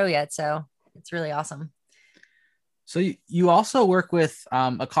on the show yet. So it's really awesome. So you also work with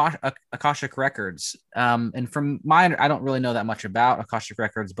Akashic Records. And from mine, I don't really know that much about Akashic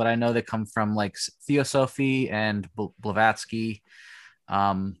Records, but I know they come from like Theosophy and Blavatsky.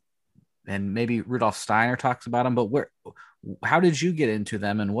 And maybe Rudolf Steiner talks about them. But how did you get into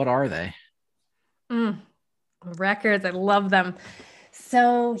them, and what are they? Records, I love them.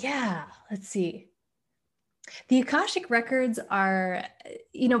 So yeah, let's see. The Akashic Records are,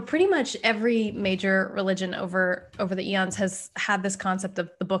 pretty much every major religion over the eons has had this concept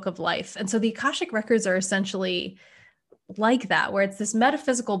of the book of life. And so the Akashic Records are essentially like that, where it's this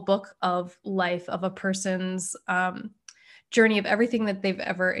metaphysical book of life of a person's journey of everything that they've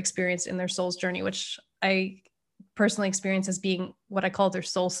ever experienced in their soul's journey, which I personally experience as being what I call their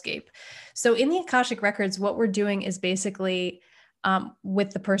soulscape. So in the Akashic Records, what we're doing is basically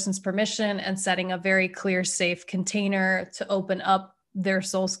with the person's permission and setting a very clear, safe container to open up their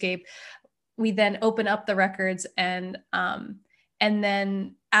soulscape. We then open up the records and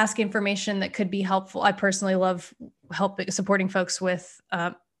then ask information that could be helpful. I personally love supporting folks with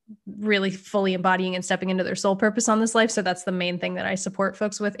really fully embodying and stepping into their soul purpose on this life. So that's the main thing that I support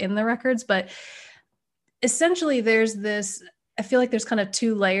folks with in the records. But essentially, there's this I feel like there's kind of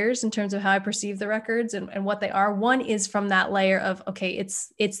two layers in terms of how I perceive the records and what they are. One is from that layer of, okay,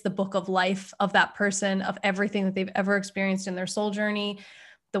 it's the book of life of that person, of everything that they've ever experienced in their soul journey.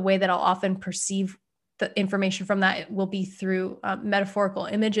 The way that I'll often perceive the information from that will be through metaphorical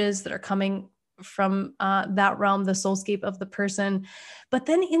images that are coming from that realm, the soulscape of the person. But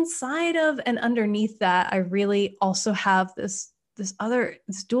then inside of and underneath that, I really also have this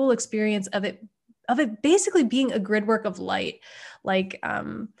dual experience of it basically being a grid work of light, like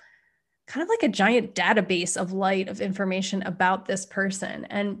kind of like a giant database of light of information about this person.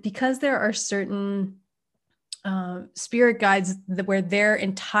 And because there are certain spirit guides where their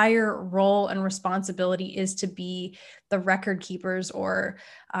entire role and responsibility is to be the record keepers, or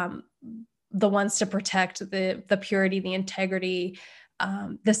the ones to protect the purity, the integrity,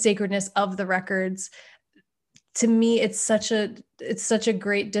 the sacredness of the records. To me, it's such a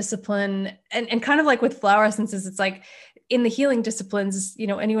great discipline. And kind of like with flower essences, it's like in the healing disciplines,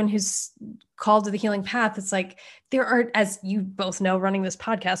 anyone who's called to the healing path, it's like there are, as you both know, running this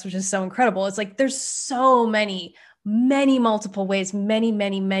podcast, which is so incredible. It's like there's so many multiple ways, many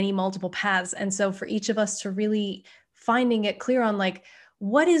multiple paths. And so for each of us to really finding it clear on like,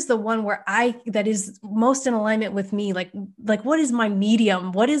 what is the one where that is most in alignment with me? Like what is my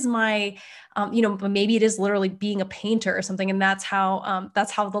medium? What is my, maybe it is literally being a painter or something. And that's how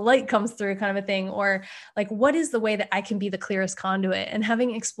the light comes through, kind of a thing. Or like, what is the way that I can be the clearest conduit? And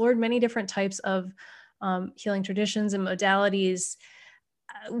having explored many different types of healing traditions and modalities,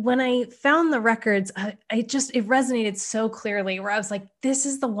 when I found the records, it resonated so clearly, where I was like, this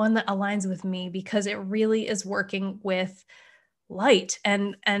is the one that aligns with me, because it really is working with light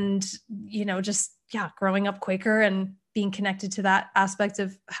and growing up Quaker and being connected to that aspect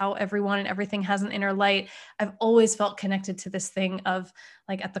of how everyone and everything has an inner light. I've always felt connected to this thing of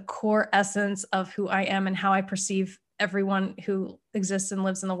like at the core essence of who I am and how I perceive everyone who exists and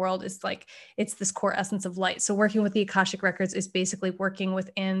lives in the world is like, it's this core essence of light. So working with the Akashic records is basically working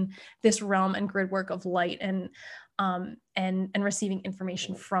within this realm and grid work of light and receiving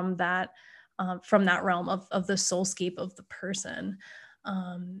information from that realm of the soulscape of the person.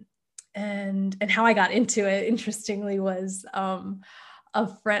 And how I got into it, interestingly, was a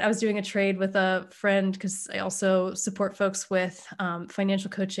friend. I was doing a trade with a friend, because I also support folks with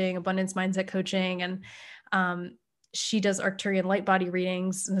financial coaching, abundance mindset coaching, and she does Arcturian light body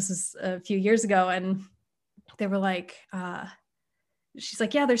readings. And this is a few years ago, and they were like, she's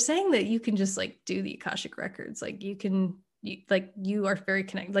like, yeah, they're saying that you can just like do the Akashic records, like you are very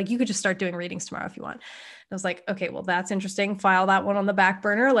connected. Like you could just start doing readings tomorrow if you want. And I was like, okay, well, that's interesting. File that one on the back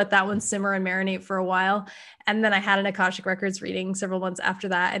burner, let that one simmer and marinate for a while. And then I had an Akashic records reading several months after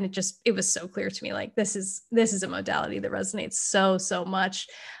that. And it was so clear to me, like, this is a modality that resonates so much.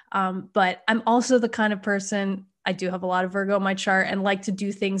 But I'm also the kind of person, I do have a lot of Virgo in my chart, and like to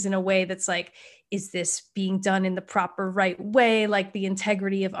do things in a way that's like, is this being done in the proper right way? Like the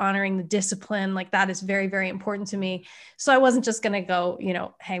integrity of honoring the discipline, like that is very, very important to me. So I wasn't just going to go,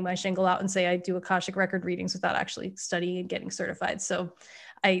 hang my shingle out and say I do Akashic record readings without actually studying and getting certified. So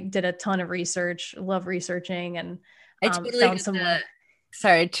I did a ton of research, love researching, and I totally found someone.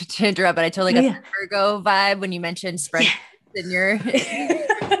 Sorry to interrupt, but I totally got the Virgo vibe when you mentioned spreadsheets in your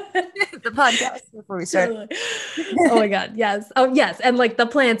the podcast before we start. Totally. Oh my God. Yes. Oh yes. And like the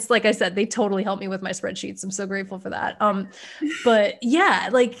plants, like I said, they totally help me with my spreadsheets. I'm so grateful for that. But yeah,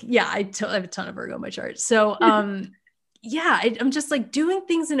 I have a ton of Virgo in my chart. So, I'm just like doing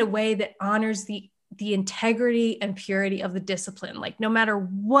things in a way that honors the integrity and purity of the discipline. Like no matter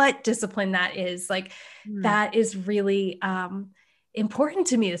what discipline that is, like that is really, important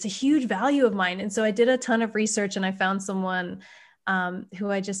to me. It's a huge value of mine. And so I did a ton of research, and I found someone who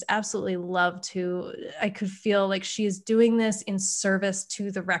I just absolutely loved, who I could feel like she is doing this in service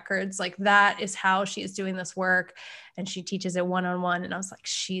to the records. Like that is how she is doing this work. And she teaches it one-on-one. And I was like,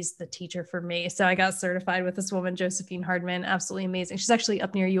 she's the teacher for me. So I got certified with this woman, Josephine Hardman. Absolutely amazing. She's actually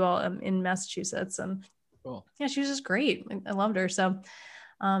up near you all in Massachusetts. And cool. Yeah, she was just great. I loved her. So,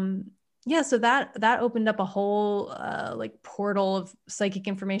 so that opened up a whole like portal of psychic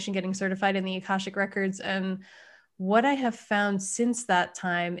information, getting certified in the Akashic records. And what I have found since that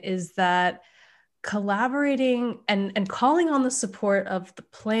time is that collaborating and calling on the support of the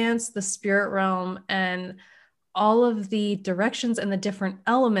plants, the spirit realm, and all of the directions and the different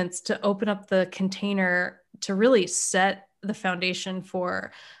elements to open up the container to really set the foundation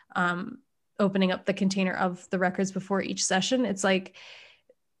for opening up the container of the records before each session. It's like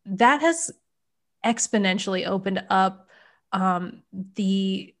that has exponentially opened up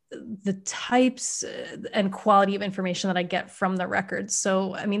the types and quality of information that I get from the records.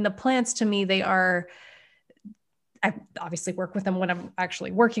 So, I mean, the plants to me, they are I obviously work with them when I'm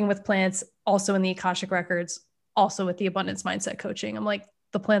actually working with plants, also in the Akashic Records, also with the abundance mindset coaching. I'm like,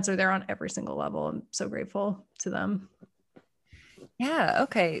 the plants are there on every single level. I'm so grateful to them. Yeah.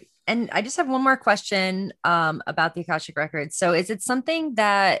 Okay. And I just have one more question about the Akashic Records. So is it something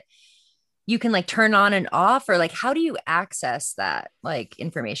that you can like turn on and off, or like how do you access that like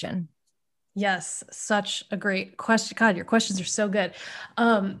information? Yes, such a great question. God, your questions are so good.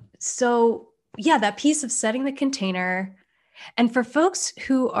 So yeah, that piece of setting the container, and for folks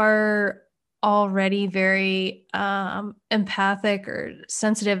who are already very empathic or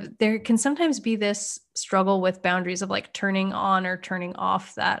sensitive, there can sometimes be this struggle with boundaries of like turning on or turning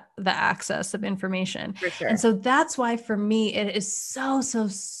off the access of information. For sure. And so that's why for me, it is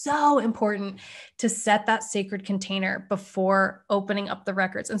so important to set that sacred container before opening up the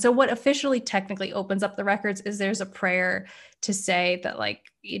records. And so what officially technically opens up the records is there's a prayer to say that,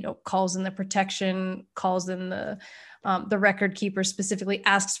 like, calls in the protection, calls in the record keeper, specifically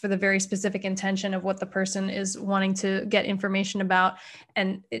asks for the very specific intention of what the person is wanting to get information about.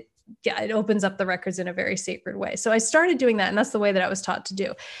 And it opens up the records in a very sacred way. So I started doing that, and that's the way that I was taught to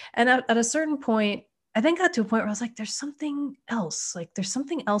do. And at a certain point, I then got to a point where I was like, there's something else. Like, there's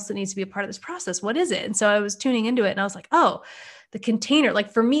something else that needs to be a part of this process. What is it? And so I was tuning into it, and I was like, oh, the container,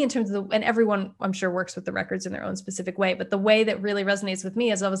 like for me in terms of and everyone I'm sure works with the records in their own specific way, but the way that really resonates with me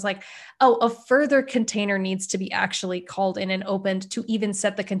is I was like, oh, a further container needs to be actually called in and opened to even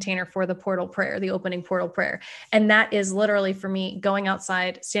set the container for the portal prayer, the opening portal prayer. And that is literally for me going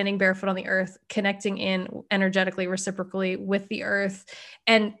outside, standing barefoot on the earth, connecting in energetically, reciprocally with the earth,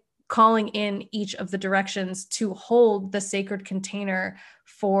 and calling in each of the directions to hold the sacred container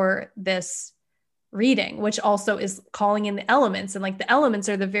for this reading, which also is calling in the elements. And like the elements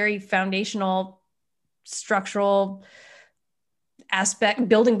are the very foundational structural aspect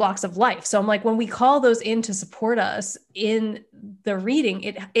building blocks of life. So I'm like, when we call those in to support us in the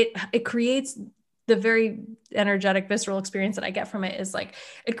reading, it creates the very energetic visceral experience that I get from it is like,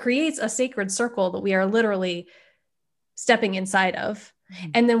 it creates a sacred circle that we are literally stepping inside of.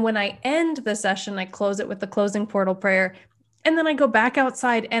 And then when I end the session, I close it with the closing portal prayer. And then I go back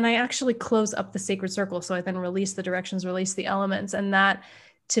outside and I actually close up the sacred circle. So I then release the directions, release the elements. And that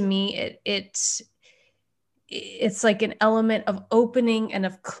to me, it's like an element of opening and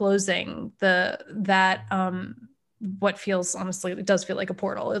of closing what feels, honestly, it does feel like a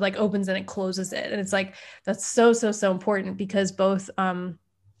portal. It like opens and it closes it. And it's like, that's so important, because both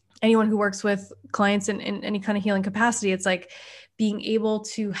anyone who works with clients in any kind of healing capacity, it's like being able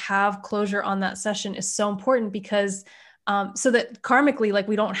to have closure on that session is so important, because so that karmically, like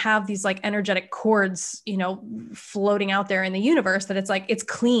we don't have these like energetic cords, floating out there in the universe, that it's like, it's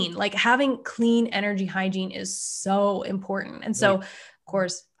clean. Like having clean energy hygiene is so important. And so, of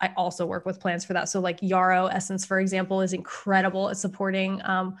course, I also work with plants for that. So like yarrow essence, for example, is incredible at supporting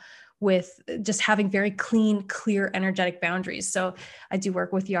with just having very clean, clear energetic boundaries. So I do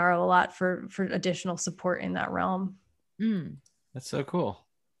work with yarrow a lot for additional support in that realm. That's so cool.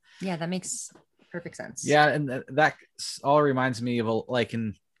 Yeah, that makes perfect sense. Yeah, and that all reminds me of like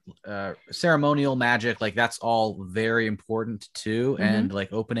in ceremonial magic, like that's all very important too. And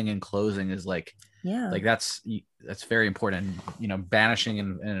like opening and closing is like, like that's very important. Banishing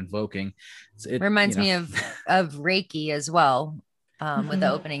and invoking. It reminds me of Reiki as well, with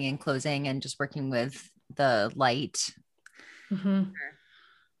the opening and closing and just working with the light.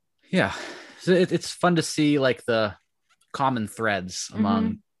 Yeah, so it's fun to see like the common threads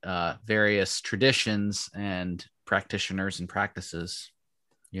among various traditions and practitioners and practices,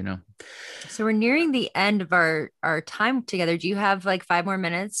 So we're nearing the end of our time together. Do you have like 5 more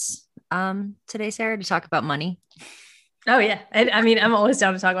minutes today, Sarah, to talk about money? Oh yeah. I mean, I'm always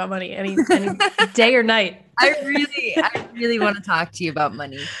down to talk about money any day or night. I really want to talk to you about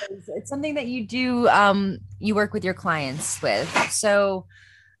money, because it's something that you do, you work with your clients with. So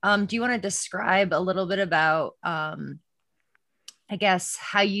do you want to describe a little bit about, I guess,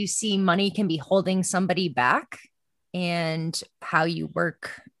 how you see money can be holding somebody back, and how you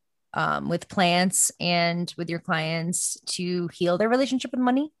work with plants and with your clients to heal their relationship with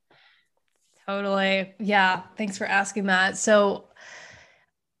money? Totally. Yeah. Thanks for asking that. So,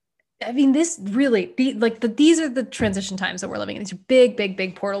 I mean, this really these are the transition times that we're living in. These are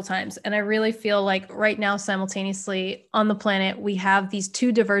big portal times. And I really feel like right now, simultaneously on the planet, we have these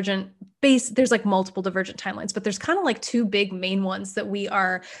two divergent there's like multiple divergent timelines, but there's kind of like two big main ones that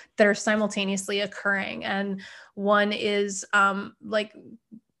are simultaneously occurring. And one is like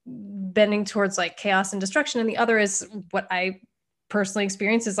bending towards like chaos and destruction. And the other is what I personally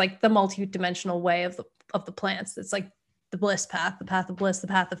experience is like the multi-dimensional way of the plants. It's like the bliss path, the path of bliss, the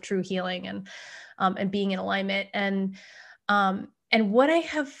path of true healing, and being in alignment. And what I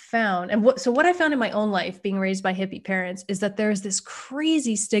have found, what I found in my own life being raised by hippie parents, is that there's this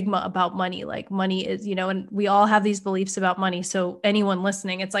crazy stigma about money. Like money is, and we all have these beliefs about money. So anyone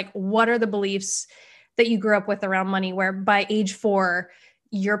listening, it's like, what are the beliefs that you grew up with around money, where by age 4,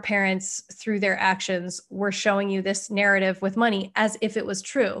 your parents, through their actions, were showing you this narrative with money as if it was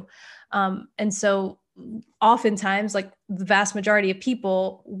true. And so oftentimes, like the vast majority of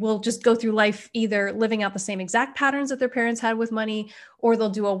people will just go through life either living out the same exact patterns that their parents had with money, or they'll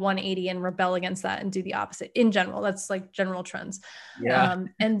do a 180 and rebel against that and do the opposite. In general, that's like general trends. Yeah.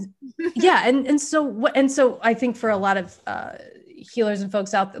 And so I think for a lot of healers and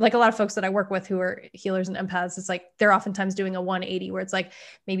folks out there, like a lot of folks that I work with who are healers and empaths, it's like they're oftentimes doing a 180, where it's like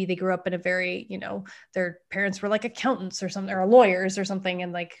maybe they grew up in a very, their parents were like accountants or something, or lawyers or something,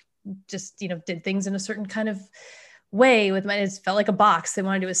 and like just, did things in a certain kind of way with money. It felt like a box. They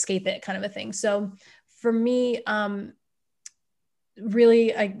wanted to escape it, kind of a thing. So for me,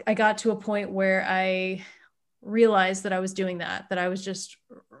 really, I got to a point where I realized that I was doing that I was just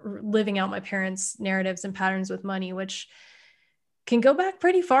living out my parents' narratives and patterns with money, which can go back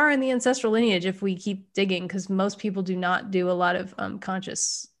pretty far in the ancestral lineage if we keep digging, because most people do not do a lot of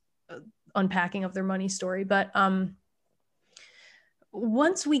conscious unpacking of their money story. But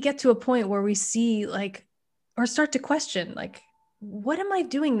once we get to a point where we see or start to question, what am I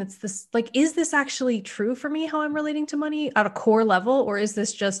doing that's this, is this actually true for me, how I'm relating to money at a core level, or is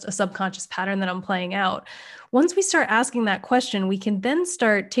this just a subconscious pattern that I'm playing out? Once we start asking that question, we can then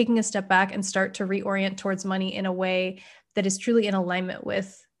start taking a step back and start to reorient towards money in a way that is truly in alignment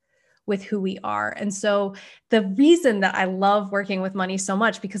with who we are. And so the reason that I love working with money so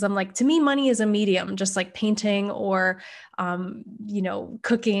much, because I'm like, to me, money is a medium, just like painting or,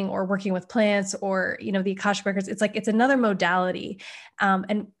 cooking or working with plants or, the Akashic records. It's like, it's another modality.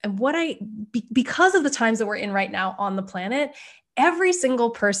 Because of the times that we're in right now on the planet, every single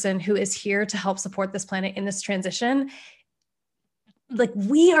person who is here to help support this planet in this transition,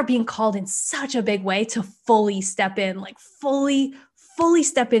 we are being called in such a big way to fully step in, fully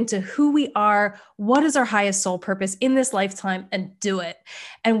step into who we are, what is our highest soul purpose in this lifetime, and do it.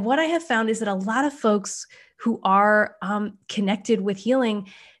 And what I have found is that a lot of folks who are connected with healing,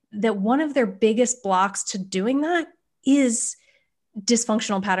 that one of their biggest blocks to doing that is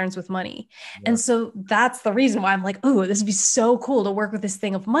dysfunctional patterns with money. Yeah. And so that's the reason why I'm like, oh, this would be so cool to work with this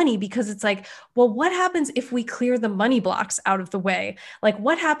thing of money, because it's like, well, what happens if we clear the money blocks out of the way?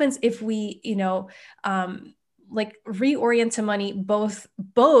 What happens if we, reorient to money, both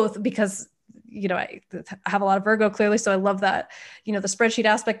because, I have a lot of Virgo clearly. So I love that, the spreadsheet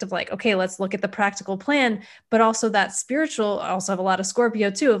aspect of okay, let's look at the practical plan, but also that spiritual. I also have a lot of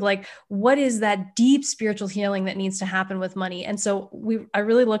Scorpio too, of what is that deep spiritual healing that needs to happen with money? And so I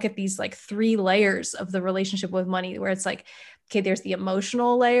really look at these 3 layers of the relationship with money, where it's okay, there's the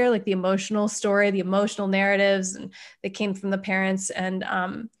emotional layer, the emotional story, the emotional narratives and that came from the parents, and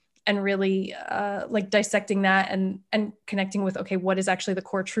really dissecting that and connecting with, okay, what is actually the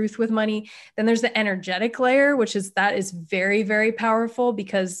core truth with money? Then there's the energetic layer, which is very, very powerful,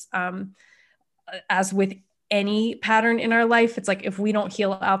 because as with any pattern in our life, it's if we don't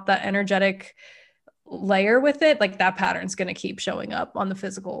heal out that energetic layer with it, that pattern's going to keep showing up on the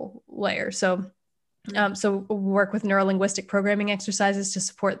physical layer. So we work with neuro-linguistic programming exercises to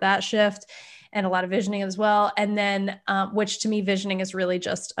support that shift, and a lot of visioning as well. And then, which to me, visioning is really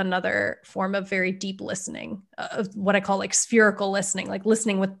just another form of very deep listening, of what I call spherical listening,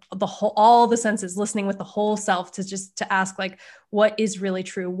 listening with all the senses, listening with the whole self, to ask what is really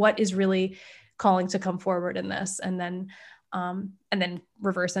true? What is really calling to come forward in this? And then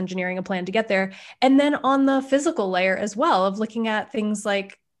reverse engineering a plan to get there. And then on the physical layer as well, of looking at things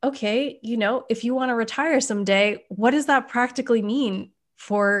okay, if you want to retire someday, what does that practically mean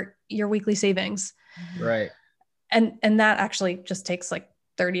for your weekly savings? Right. And that actually just takes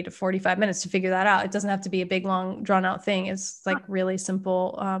 30 to 45 minutes to figure that out. It doesn't have to be a big, long, drawn out thing. It's really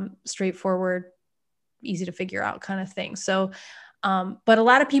simple, straightforward, easy to figure out kind of thing. So, but a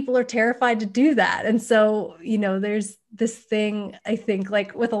lot of people are terrified to do that. And so, there's this thing, I think,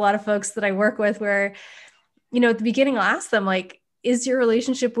 with a lot of folks that I work with, where, at the beginning, I'll ask them, is your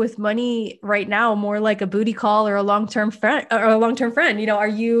relationship with money right now more like a booty call or a long-term friend? Are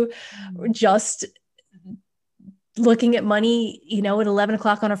you just looking at money, at 11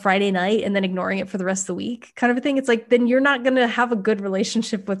 o'clock on a Friday night and then ignoring it for the rest of the week kind of a thing? It's then you're not going to have a good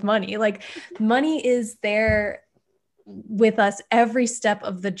relationship with money. Money is there with us every step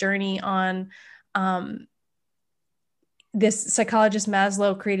of the journey on, this psychologist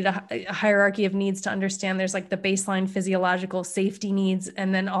Maslow created a hierarchy of needs to understand there's like the baseline physiological safety needs,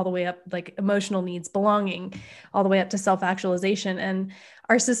 and then all the way up like emotional needs, belonging, all the way up to self-actualization. And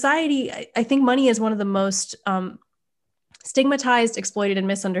our society, I think money is one of the most stigmatized, exploited, and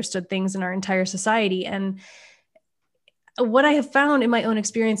misunderstood things in our entire society. And what I have found in my own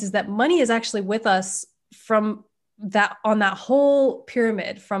experience is that money is actually with us from that on that whole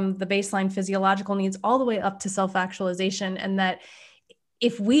pyramid, from the baseline physiological needs all the way up to self-actualization. And that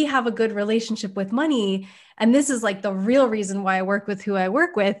if we have a good relationship with money, and this is like the real reason why I work with who I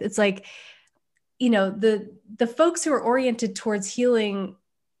work with, it's like, the folks who are oriented towards healing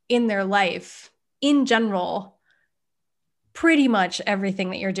in their life in general, pretty much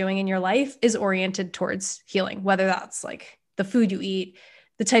everything that you're doing in your life is oriented towards healing, whether that's like the food you eat,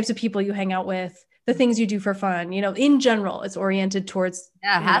 the types of people you hang out with, the things you do for fun, in general, it's oriented towards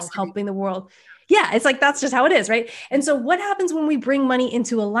helping the world. Yeah, it's like, that's just how it is, right? And so what happens when we bring money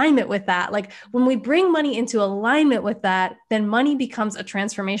into alignment with that? Like when we bring money into alignment with that, then money becomes a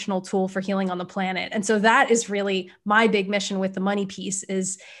transformational tool for healing on the planet. And so that is really my big mission with the money piece,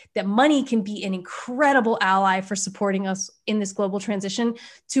 is that money can be an incredible ally for supporting us in this global transition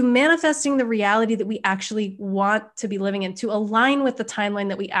to manifesting the reality that we actually want to be living in, to align with the timeline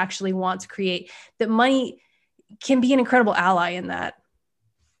that we actually want to create. That money can be an incredible ally in that.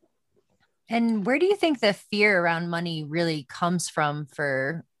 And where do you think the fear around money really comes from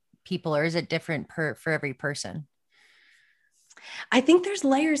for people, or is it different for every person? I think there's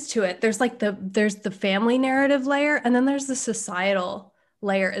layers to it. There's like there's the family narrative layer, and then there's the societal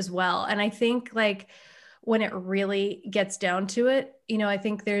layer as well. And I think like when it really gets down to it, I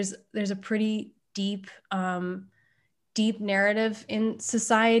think there's a pretty deep narrative in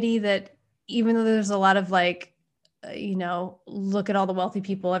society that even though there's a lot of like, look at all the wealthy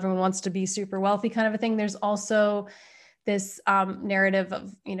people, everyone wants to be super wealthy kind of a thing. There's also this narrative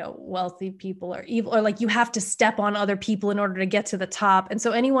of, wealthy people are evil, or like you have to step on other people in order to get to the top. And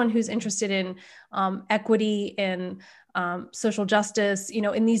so anyone who's interested in equity and social justice,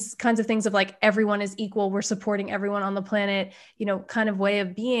 in these kinds of things of like, everyone is equal, we're supporting everyone on the planet, kind of way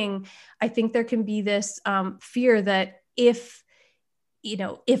of being, I think there can be this fear that if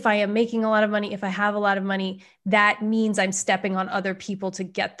I am making a lot of money, if I have a lot of money, that means I'm stepping on other people to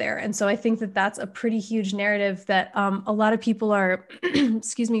get there. And so I think that that's a pretty huge narrative that a lot of people are,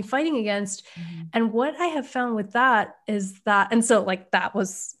 fighting against. Mm-hmm. And what I have found with that is that, and so like that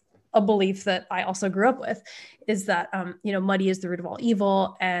was a belief that I also grew up with, is that, money is the root of all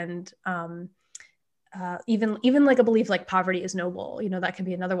evil. And even like a belief like poverty is noble, that can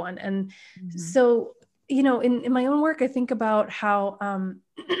be another one. And mm-hmm. So in my own work, I think about how,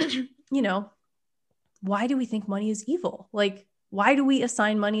 why do we think money is evil? Like, why do we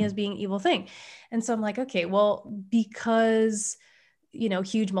assign money as being an evil thing? And so I'm like, okay, well, because,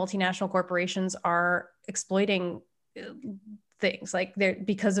 huge multinational corporations are exploiting things like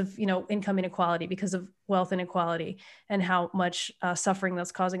because of, income inequality, because of wealth inequality, and how much suffering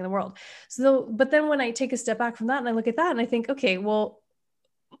that's causing in the world. So, but then when I take a step back from that and I look at that and I think, okay, well,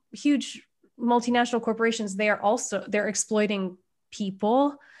 huge multinational corporations, they're exploiting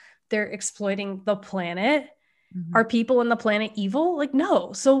people, they're exploiting the planet. Mm-hmm. Are people on the planet evil? Like,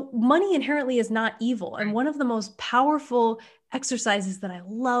 no. So money inherently is not evil. And one of the most powerful exercises that I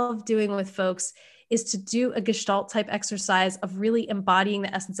love doing with folks is to do a Gestalt type exercise of really embodying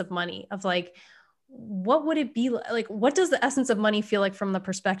the essence of money, of like, what would it be like? What does the essence of money feel like from the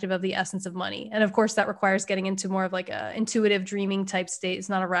perspective of the essence of money? And of course that requires getting into more of like a intuitive dreaming type state. It's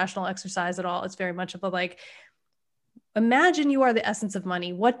not a rational exercise at all. It's very much of a like, imagine you are the essence of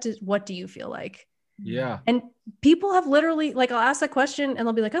money. What do you feel like? Yeah. And people have literally like, I'll ask that question and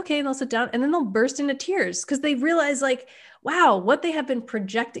they'll be like, okay. And they'll sit down and then they'll burst into tears because they realize like, wow, what they have been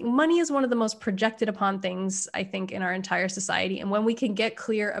projecting. Money is one of the most projected upon things, I think, in our entire society. And when we can get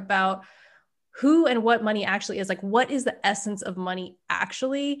clear about who and what money actually is, like what is the essence of money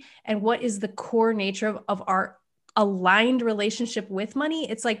actually, and what is the core nature of our aligned relationship with money,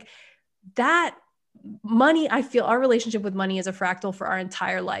 it's like that money, I feel our relationship with money is a fractal for our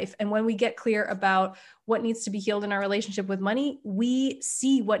entire life. And when we get clear about what needs to be healed in our relationship with money, we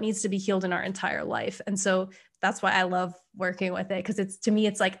see what needs to be healed in our entire life. And so that's why I love working with it, because it's, to me,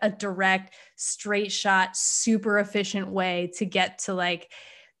 it's like a direct, straight shot, super efficient way to get to like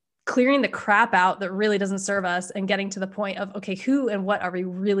clearing the crap out that really doesn't serve us and getting to the point of, okay, who and what are we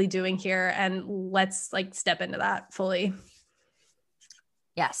really doing here? And let's like step into that fully.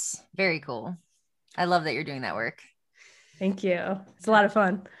 Yes. Very cool. I love that you're doing that work. Thank you. It's a lot of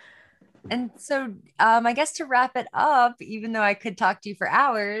fun. And so I guess to wrap it up, even though I could talk to you for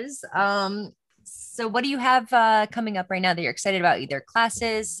hours, so So what do you have coming up right now that you're excited about, either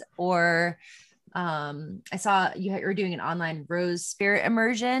classes or I saw you were doing an online rose spirit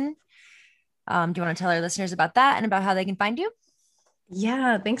immersion. Do you want to tell our listeners about that and about how they can find you?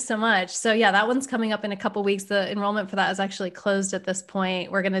 Yeah, thanks so much. So yeah, that one's coming up in a couple weeks. The enrollment for that is actually closed at this point.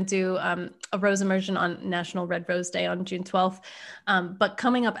 We're going to do a rose immersion on National Red Rose Day on June 12th. But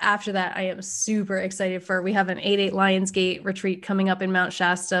coming up after that, I am super excited for, we have an 8/8 Lionsgate retreat coming up in Mount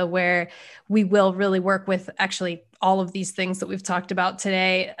Shasta, where we will really work with actually all of these things that we've talked about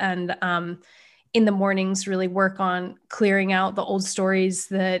today. And in the mornings, really work on clearing out the old stories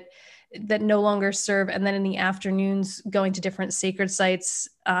that no longer serve. And then in the afternoons, going to different sacred sites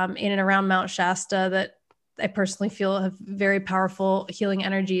in and around Mount Shasta that I personally feel have very powerful healing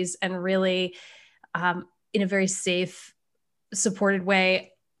energies, and really in a very safe, supported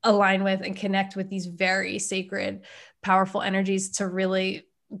way, align with and connect with these very sacred, powerful energies to really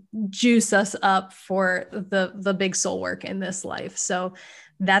juice us up for the big soul work in this life. So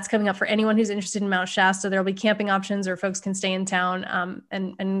that's coming up for anyone who's interested in Mount Shasta. There'll be camping options, or folks can stay in town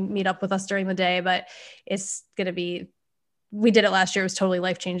and meet up with us during the day. But it's going to be, we did it last year. It was totally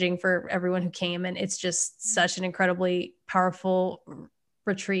life-changing for everyone who came. And it's just such an incredibly powerful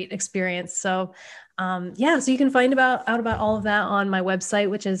retreat experience. So so you can find out about all of that on my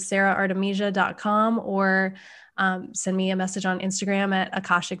website, which is sarahartemisia.com, or send me a message on Instagram at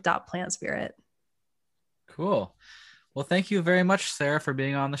akashic.plantspirit. Cool. Well, thank you very much, Sarah, for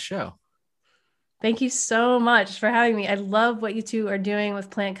being on the show. Thank you so much for having me. I love what you two are doing with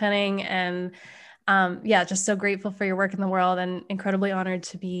plant cutting, and just so grateful for your work in the world, and incredibly honored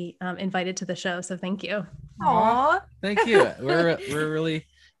to be invited to the show. So thank you. Aww. Thank you. We're really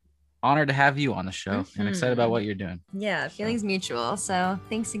honored to have you on the show and excited about what you're doing. Yeah, feelings mutual. So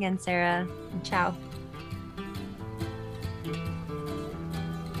thanks again, Sarah, and ciao.